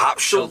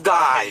 Perhaps she'll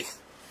die.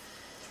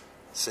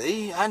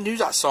 See, I knew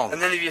that song. And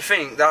then if you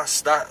think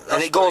that's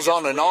And it goes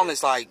on and on.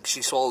 It's like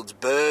she swallowed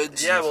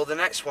birds. Yeah, well, the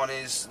next one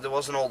is there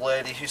was an old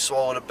lady who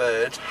swallowed a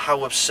bird.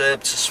 How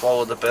absurd to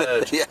swallow the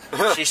bird. Yeah.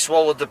 She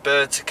swallowed the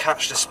bird to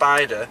catch the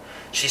spider.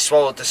 She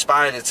swallowed the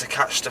spider to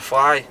catch the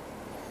fly.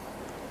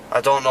 I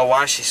don't know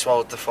why she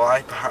swallowed the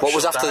fly. Perhaps What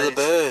was she'll after die. the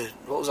bird?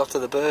 What was after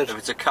the bird? If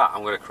it's a cat,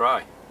 I'm going to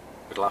cry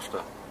with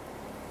laughter.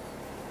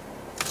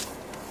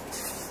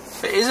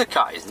 It is a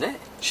cat, isn't it?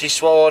 She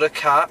swallowed a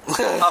cat.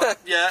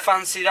 Yeah.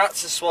 Fancy that,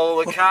 to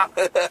swallow a cat.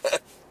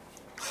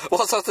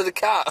 What's after the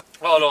cat?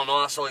 Well, I don't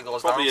know, that's all it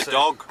goes Probably down a to.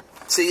 dog.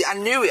 See, I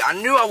knew it.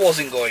 I knew I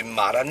wasn't going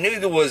mad. I knew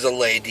there was a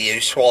lady who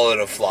swallowed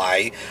a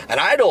fly, and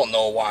I don't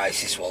know why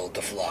she swallowed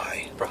the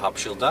fly.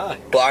 Perhaps she'll die.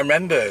 But I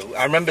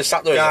remember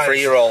sat there as Guys. a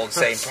 3-year-old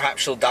saying,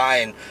 perhaps she'll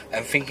die,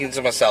 and thinking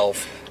to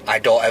myself, I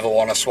don't ever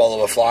want to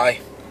swallow a fly.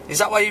 Is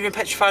that why you've been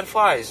petrified of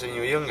flies when you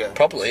were younger?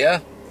 Probably,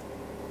 yeah.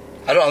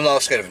 I'm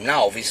not scared of them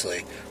now,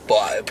 obviously,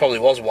 but it probably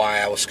was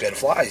why I was scared of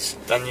flies.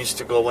 Dan used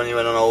to go when he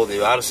went on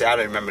holiday. I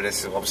don't remember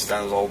this, obviously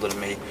Dan was older than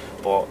me,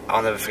 but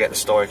I'll never forget the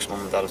story because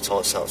Mum and Dad have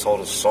told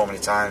us so many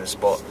times.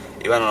 But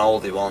he went on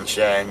holiday once,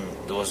 yeah, and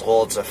there was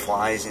loads of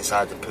flies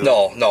inside the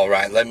pool. No,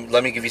 right, let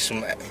me give you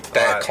some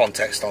better Right.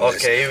 context on this.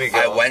 Okay, here we go.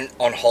 I went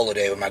on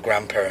holiday with my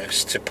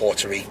grandparents to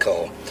Puerto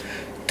Rico.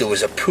 There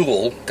was a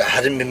pool that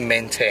hadn't been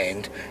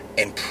maintained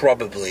in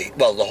probably,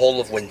 well, the whole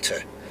of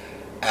winter,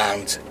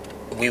 and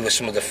we were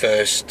some of the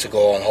first to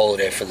go on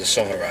holiday for the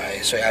summer, right?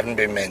 So it hadn't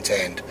been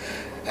maintained.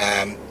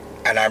 And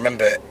I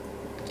remember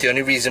the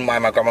only reason why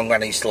my grandma and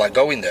granny used to like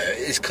going there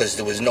is because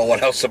there was no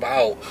one else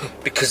about,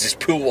 because this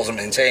pool wasn't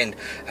maintained.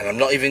 And I'm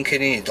not even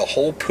kidding you, the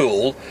whole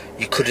pool,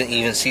 you couldn't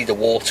even see the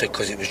water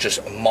because it was just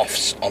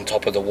moths on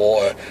top of the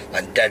water,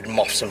 like dead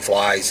moths and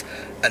flies.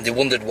 And they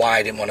wondered why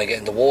I didn't want to get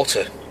in the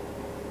water.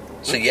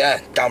 So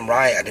yeah, damn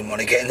right, I didn't want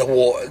to get in the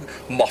water,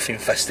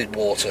 moth-infested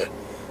water.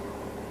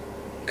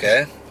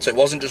 Okay? So it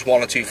wasn't just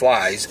 1 or 2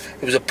 flies,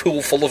 it was a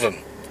pool full of them.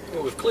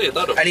 Well, we've cleared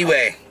that up.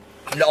 Anyway,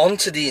 on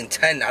to the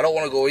intent. I don't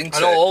want to go into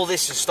I know all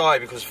this has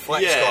started because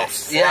Flex Yeah. got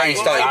off. Yeah, he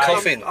started I'm-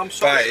 coughing. I'm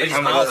sorry. Right,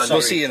 I'm we'll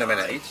sorry. see you in a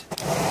minute. Right.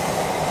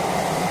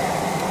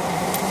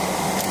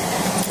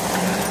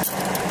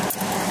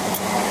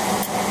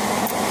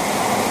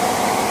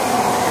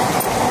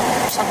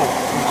 It's like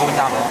going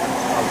down a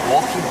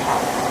walking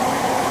path.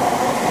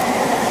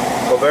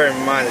 But bear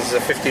in mind, this is a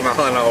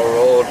 50-mile-an-hour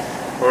road.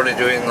 We're only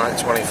doing like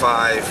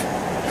 25.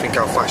 Think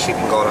how fast you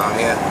can go down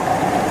here.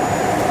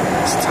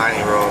 It's a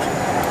tiny road.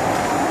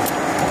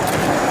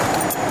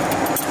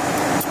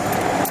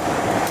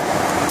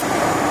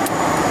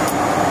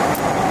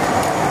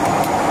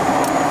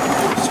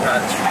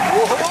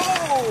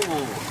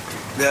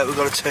 Whoa! Yeah, we've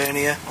got a turn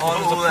here.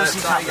 Oh, there's a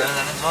pussycat there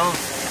then as well.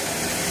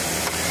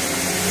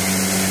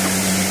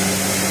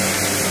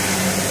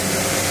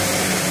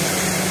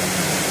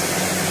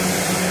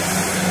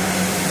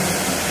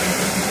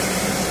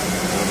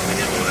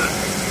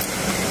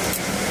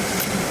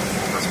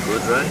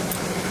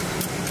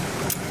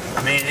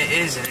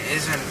 is and it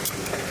isn't.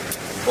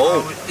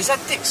 Oh. Is that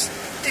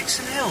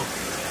Dixon Hill?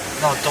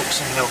 No,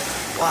 Duxon Hill.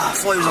 Wow, I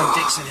thought it was on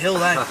Dixon Hill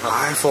then.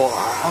 I thought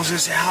I was going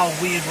to say, how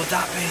weird would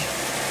that be?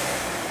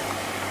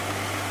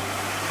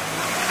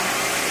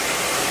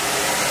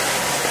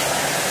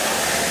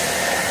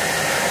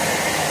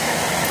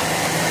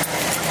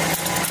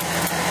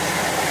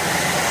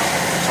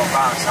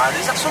 Outside.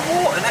 Is that some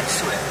water next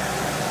to it?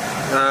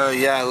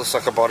 yeah, it looks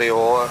like a body of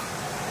water.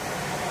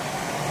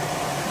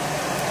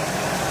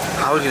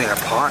 How are we going to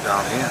get parked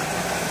down here?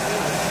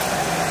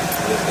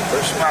 We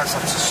might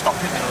have to stop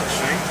in the middle of the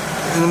street.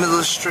 In the middle of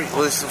the street?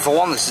 Well, for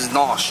one, this is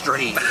not a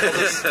street.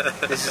 This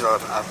is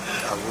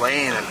a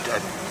lane, a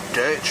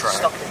dirt track.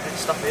 Stop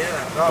here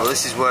then. No. Well,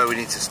 this is where we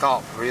need to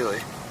stop, really.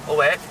 Oh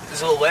wait,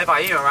 there's a little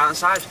lay-by here around the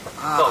side.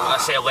 Ah. Look, I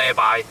say a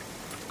lay-by.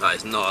 That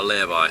is not a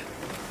lay-by.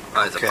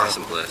 That is Okay. a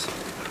passing place.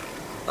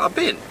 I've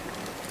been.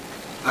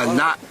 And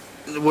that,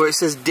 where it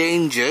says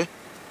danger,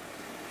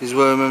 is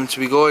where we're meant to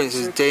be going. It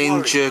says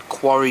danger,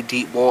 quarry,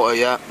 deep water,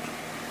 yeah.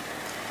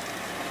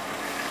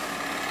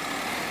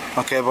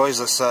 Okay, boys,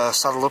 let's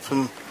saddle up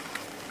and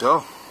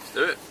go. Let's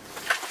do it.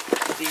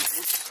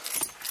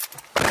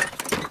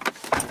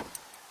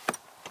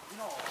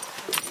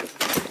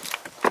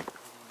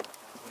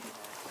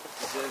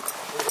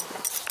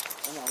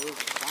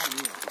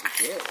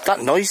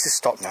 That noise has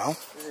stopped now.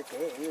 There's a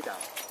gate here, Dan.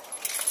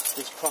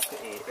 This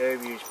property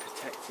area is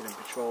protected and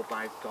patrolled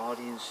by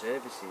Guardian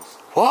Services.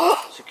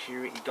 What?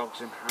 Security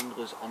dogs and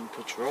handlers on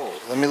patrol.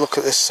 Let me look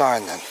at this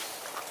sign then.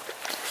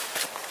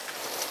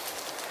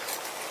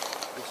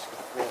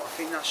 I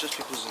think that's just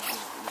because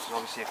there's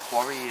obviously a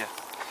quarry here.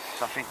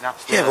 So I think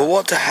that's Yeah, but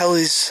what the hell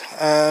is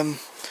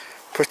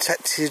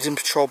protected and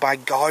patrolled by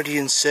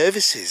Guardian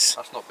Services?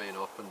 That's not been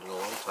opened in a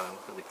long time.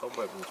 Look at the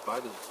cobwebs and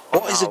spiders.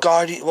 What is the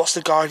Guardian? What's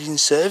the Guardian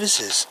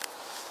Services?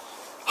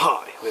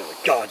 Hi, we're the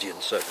Guardian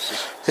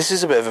Services. This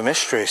is a bit of a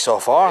mystery so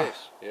far.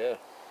 Yes, yeah.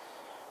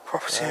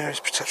 Property areas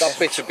protected. That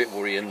bit's a bit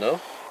worrying though.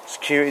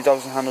 security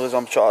dogs and handlers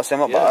on patrol.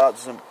 But that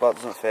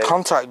doesn't fit.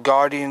 Contact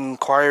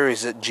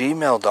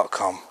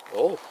guardianinquiries@gmail.com.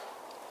 Oh.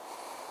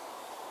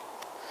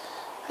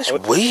 That's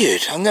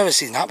weird. I've never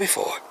seen that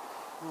before.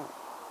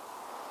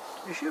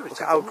 You sure it's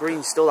Look at how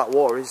green still that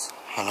water is.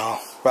 I know.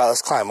 Right,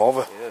 let's climb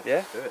over.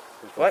 Yeah? Do it.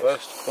 Who's Right. going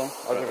first? Go on,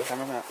 I'll give it a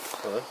camera minute.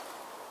 Go on then.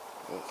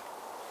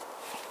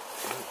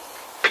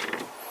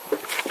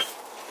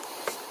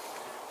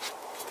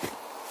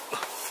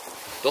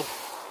 Done.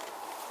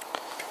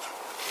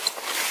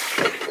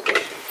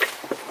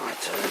 My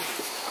turn.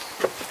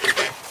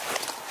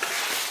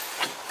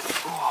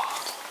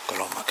 Got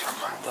on my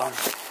camera. Done.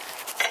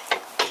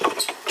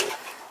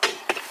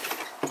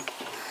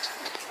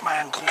 My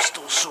ankle's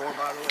still sore,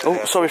 by the way.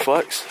 Oh, sorry,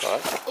 Flex.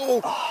 Right.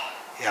 Oh.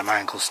 Yeah, my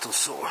ankle's still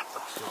sore.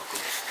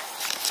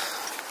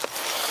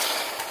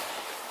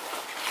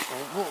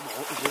 Oh, look.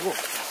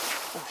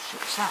 Oh, shit,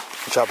 what's that?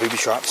 Watch out, booby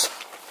traps. I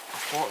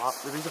thought that.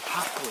 There is a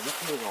path going up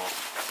here, though.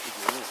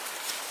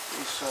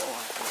 It's sort of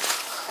like...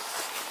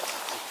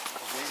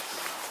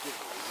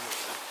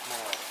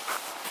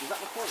 Is that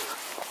the point?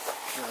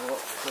 No, look.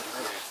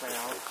 Stay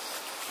out.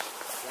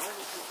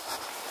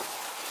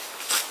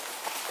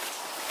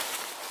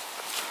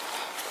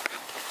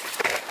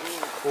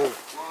 Oh.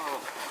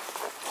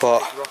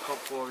 What? Rock up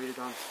for you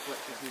down. Went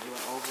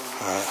over.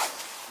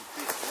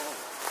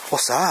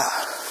 What's that?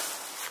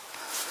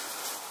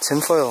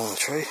 Tinfoil on the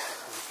tree.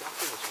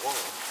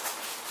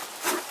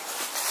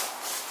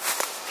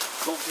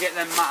 Don't forget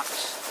them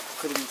maps.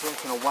 Could have been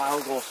taken a while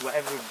ago, so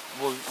whatever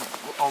was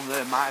on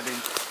there might have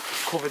been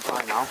covered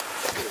by now.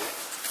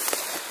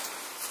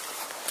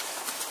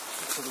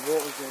 So the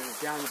water's there,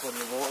 behind the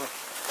body of the water.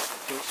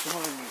 So it's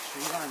somewhere in these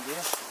tree lines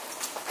here.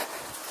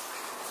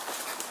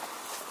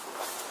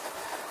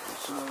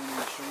 It's somewhere in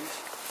these trees.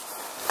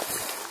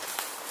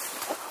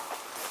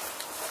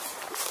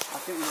 I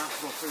think we might have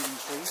to go through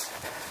these trees.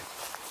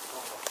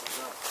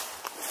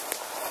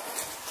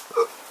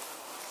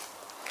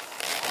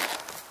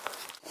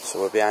 So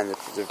we're behind the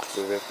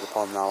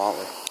pond now, aren't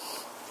we?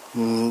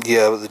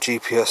 Yeah, but the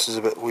GPS is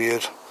a bit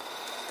weird.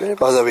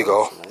 Oh, there we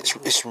go.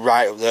 It's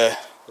right up there.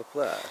 Up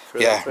there?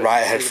 Yeah, right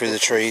ahead through the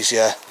trees,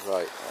 yeah.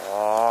 Right.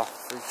 Oh,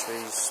 through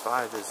trees,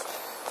 spiders.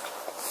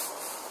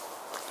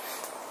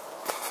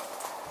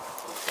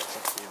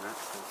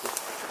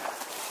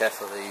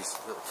 Careful of these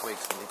little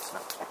twigs and leaves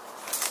now.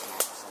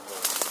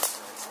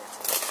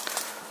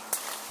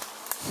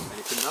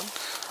 Anything done?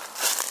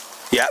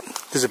 Yeah,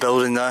 there's a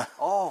building there.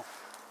 Oh,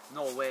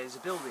 no way, there's a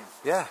building.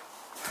 Yeah.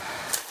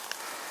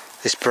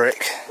 This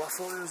brick. Well, I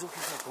thought he was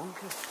looking for a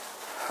bunker.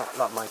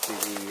 That might be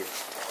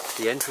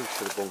the entrance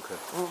to the bunker.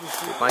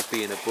 It might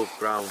be an above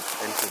ground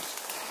entrance.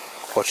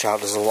 Watch out,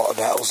 there's a lot of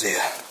nettles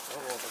here.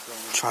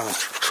 Trying to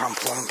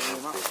trample on them.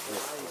 A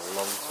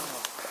long time.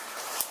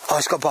 Oh,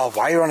 it's got barbed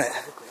wire on it.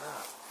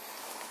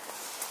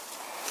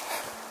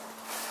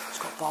 It's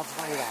got barbed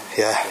wire on it.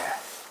 Yeah.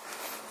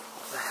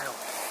 What the hell?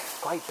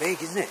 Quite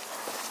big, isn't it?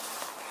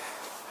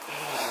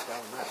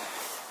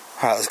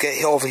 Right, let's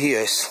get over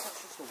here.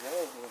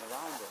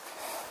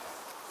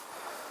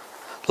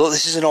 Look,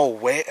 this is an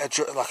old way,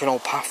 like an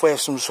old pathway of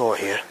some sort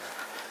here.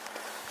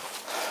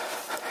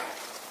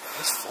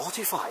 It's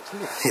fortified,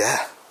 isn't it?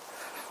 Yeah.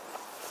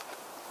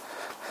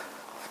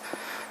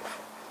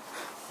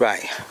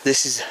 Right,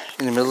 this is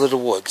in the middle of the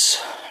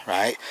woods,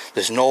 right?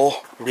 There's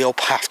no real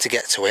path to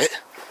get to it.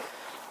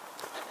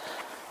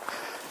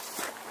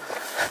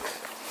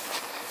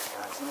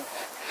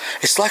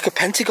 It's like a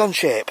pentagon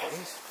shape.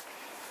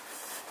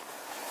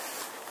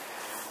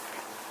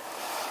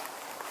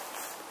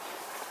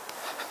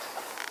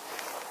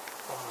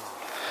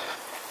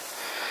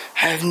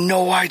 I have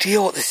no idea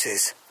what this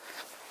is.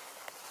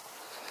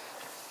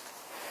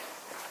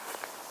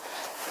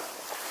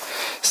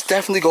 It's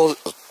definitely going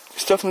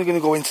to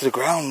go into the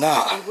ground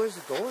now. Where's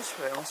the doors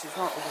for it? Unless it's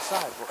not on the other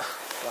side. But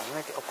I'm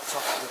going to get up the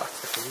top of the back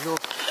of the window.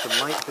 There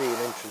might be an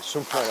entrance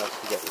somewhere else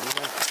to get in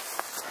there.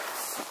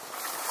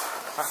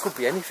 That could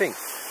be anything.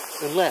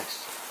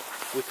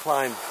 Unless we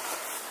climb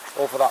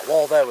over that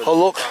wall there with oh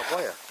look, the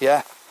wire.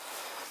 Yeah.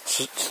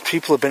 So,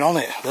 people have been on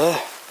it there.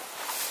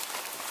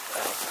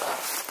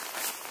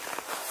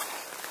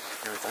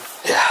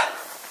 Yeah.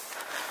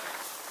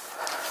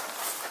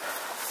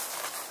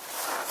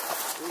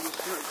 There's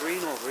something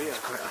green over here. It's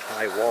quite a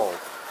high wall.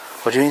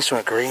 What do you mean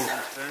something green?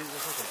 There's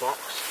like a box.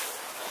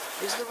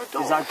 Is there a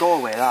door? Is that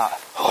doorway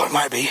that? Oh, it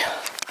might be.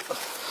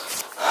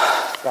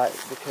 Right,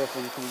 be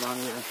careful when you come down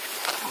here then.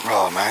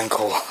 Oh, my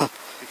ankle.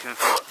 Be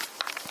careful.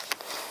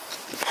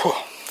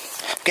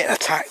 I'm getting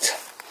attacked.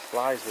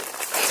 Flies it.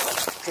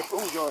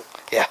 Oh, God.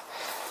 Yeah,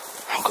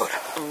 I'm good.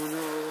 Oh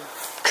no.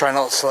 Try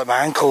not to let my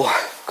ankle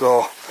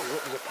go. Oh,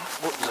 look, there's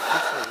a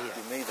pathway here.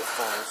 You made it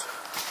falls.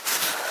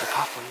 The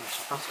pathway here.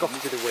 That's got to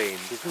be the way in.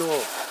 There's no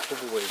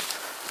other way in.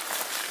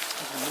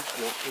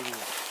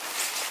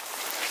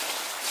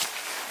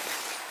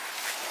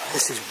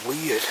 This is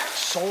weird.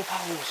 Solar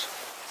panels.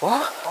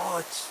 What? Oh,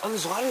 it's... And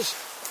there's ladders.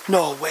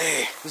 No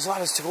way. There's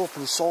ladders to go up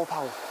and solar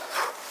power.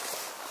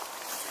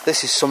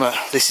 This is something.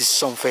 This is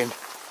something.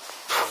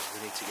 We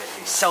need to get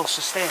in. It's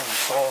self-sustaining,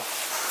 so...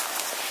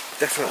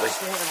 Definitely.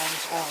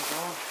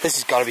 This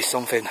has got to be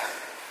something.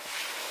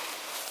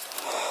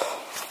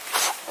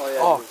 Oh,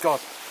 yeah, oh God.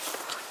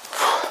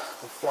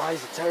 The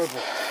flies are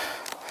terrible.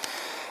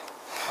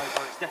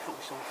 Oh, it's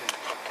definitely something.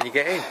 Can you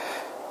get in?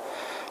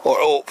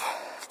 Or up.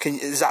 Can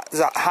you, does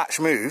that hatch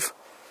move?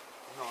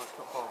 No, it's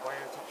got a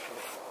wire attached to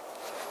it.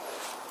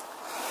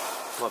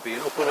 Might be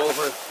an up and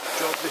over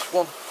job, this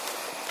one.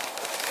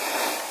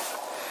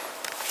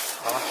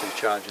 I'm actually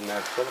charging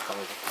their solar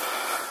panels.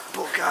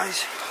 But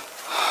guys,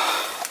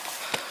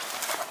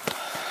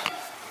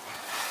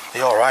 Are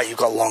you alright? You've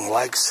got long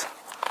legs.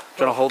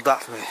 Do you want to hold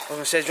that for me? I was going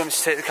to say, do you want me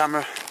to take the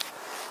camera?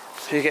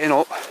 So you're getting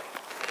up.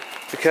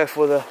 Be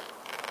careful with the...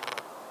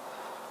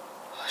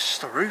 It's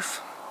just a roof.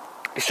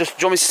 It's just,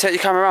 do you want me to take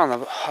your camera around?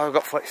 I've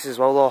got flexes as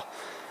well though.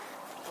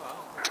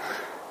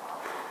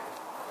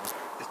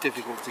 It's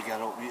difficult to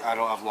get up. I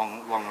don't have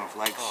long enough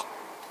legs. Oh.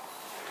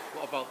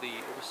 What about the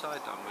other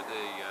side then with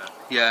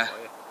the... Yeah.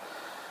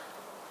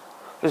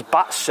 There's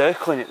bats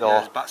circling it though. Yeah,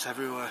 there's bats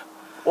everywhere.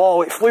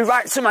 Whoa, it flew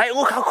right to my head.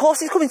 Look how close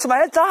he's coming to my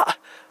head, that!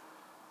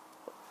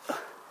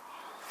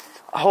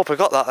 I hope I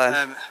got that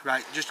then.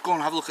 Right, just go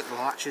and have a look at the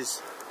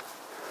latches.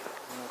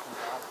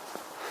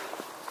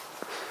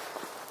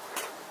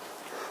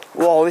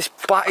 Whoa, this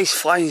bat is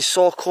flying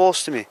so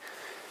close to me.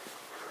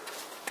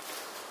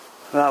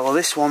 Right, well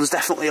this one's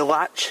definitely a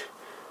latch,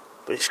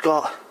 but it's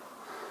got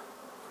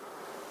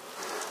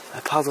a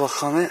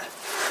padlock on it.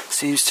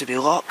 Seems to be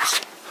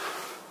locked.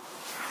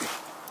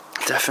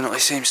 Definitely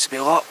seems to be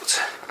locked.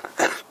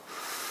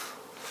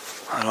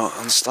 I don't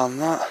understand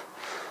that.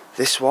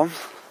 This one,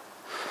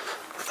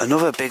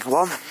 another big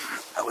one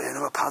with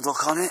another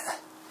padlock on it.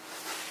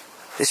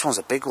 This one's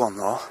a big one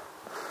though.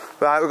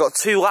 Right, we've got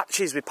two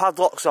latches with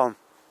padlocks on.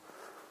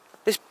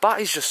 This bat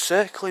is just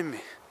circling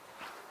me.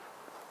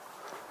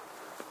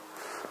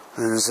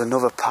 And there's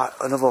another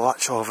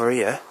latch over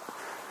here,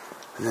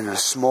 and then a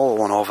smaller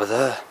one over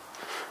there.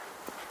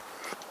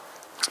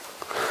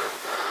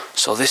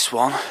 So this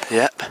one,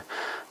 yep,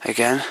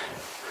 again,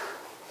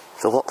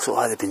 the locks look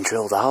like they've been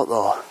drilled out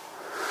though.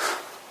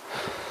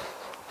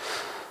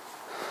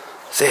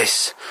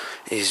 This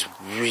is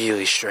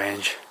really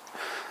strange.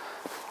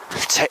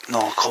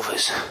 Techno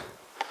covers.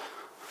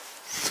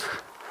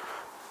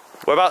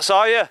 Whereabouts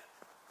are you?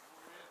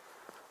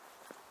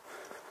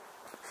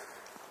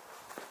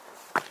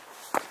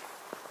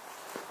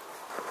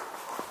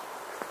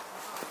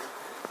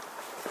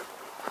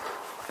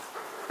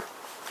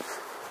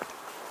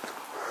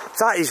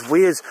 That is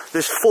weird.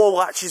 There's 4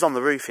 latches on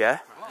the roof, yeah?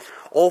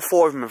 All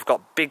 4 of them have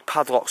got big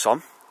padlocks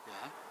on.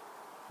 Yeah.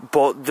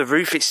 But the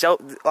roof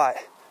itself,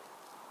 like,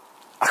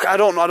 I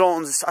don't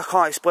understand, I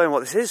can't explain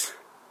what this is.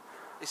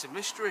 It's a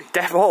mystery.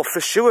 Oh,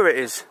 for sure it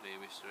is. Definitely a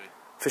mystery.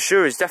 For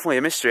sure, it's definitely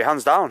a mystery,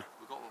 hands down.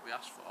 We got what we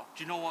asked for.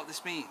 Do you know what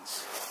this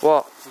means?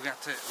 What? We're going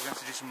to have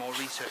to do some more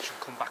research and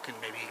come back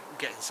and maybe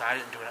get inside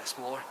it and do an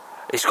explore.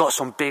 It's got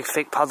some big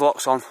thick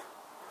padlocks on.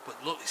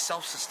 But look, it's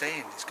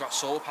self-sustained. It's got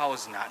solar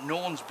powers and that. No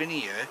one's been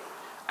here.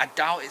 I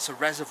doubt it's a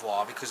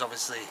reservoir because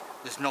obviously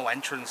there's no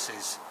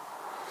entrances.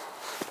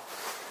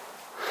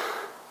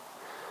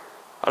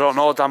 I don't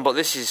know, Dan, but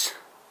this is...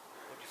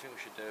 What do you think we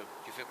should do?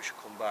 Do you think we should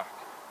come back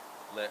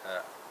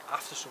later,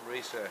 after some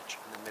research,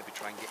 and then maybe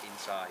try and get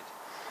inside?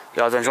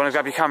 Yeah, Dan, do you want to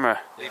grab your camera?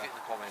 Leave it in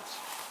the comments.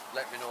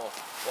 Let me know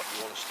what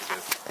you want us to do.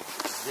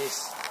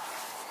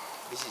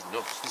 This is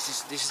nuts.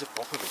 This is a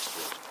proper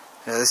mystery.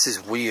 Yeah, this is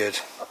weird.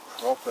 A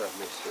proper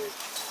mystery.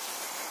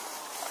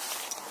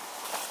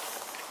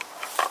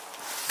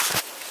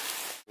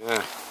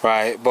 Yeah.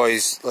 Right,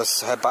 boys,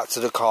 let's head back to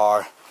the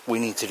car. We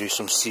need to do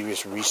some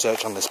serious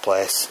research on this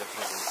place.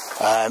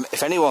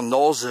 If anyone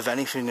knows of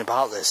anything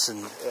about this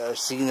and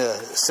seen a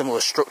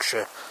similar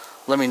structure,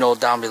 let me know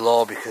down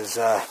below, because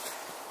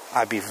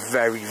I'd be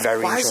very,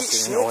 very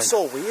interested in knowing. Why is it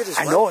so weird as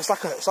well? I know, it's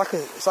like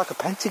a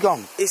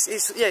pentagon.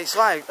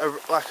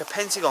 It's like a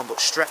pentagon, but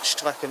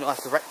stretched like a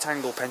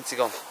rectangle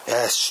pentagon.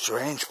 Yeah,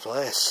 strange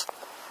place.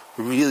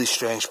 Really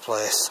strange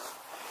place.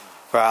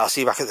 Right, I'll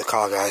see you back at the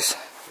car, guys.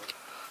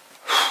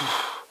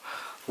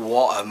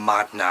 What a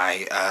mad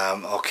night.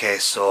 Okay,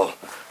 so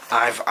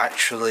I've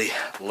actually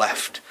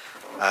left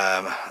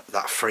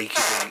that freaky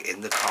thing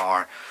in the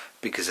car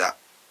because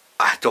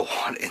I don't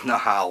want it in the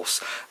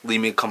house.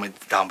 Leave me a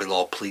comment down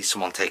below, please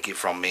someone take it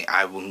from me.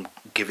 I will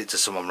give it to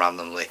someone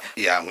randomly.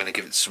 Yeah, I'm going to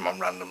give it to someone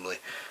randomly.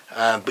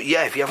 But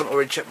yeah, if you haven't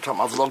already checked out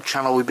my vlog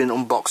channel, we've been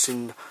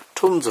unboxing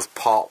tons of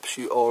pops.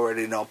 You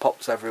already know,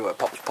 pops everywhere,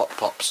 pops,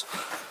 pops.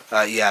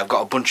 Yeah, I've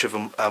got a bunch of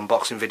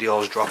unboxing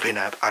videos dropping.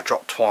 I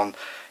dropped one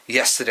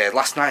yesterday,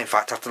 last night in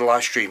fact, after the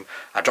live stream.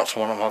 I dropped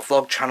one on my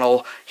vlog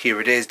channel. Here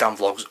it is, Dan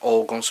Vlogs.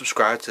 All go and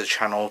subscribe to the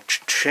channel.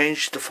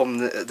 Change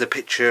the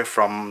picture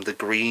from the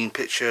green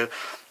picture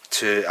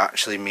to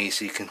actually me,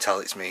 so you can tell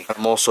it's me.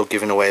 I'm also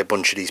giving away a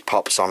bunch of these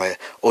pops on it.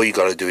 All you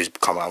gotta do is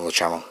comment on the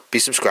channel, be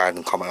subscribed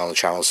and comment on the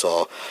channel.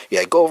 So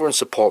yeah, go over and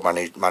support my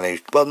new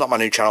well, not my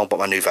new channel, but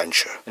my new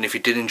venture. And if you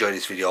did enjoy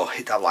this video,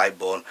 hit that like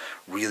button.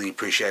 Really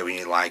appreciate it when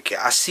you like it.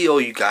 I see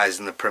all you guys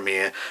in the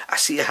premiere. I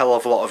see a hell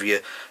of a lot of you.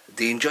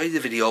 They enjoy the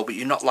video, but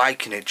you're not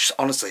liking it. Just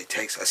honestly, it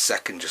takes a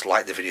second. Just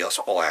like the video. That's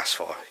all I ask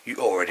for. You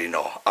already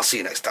know. I'll see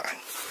you next time.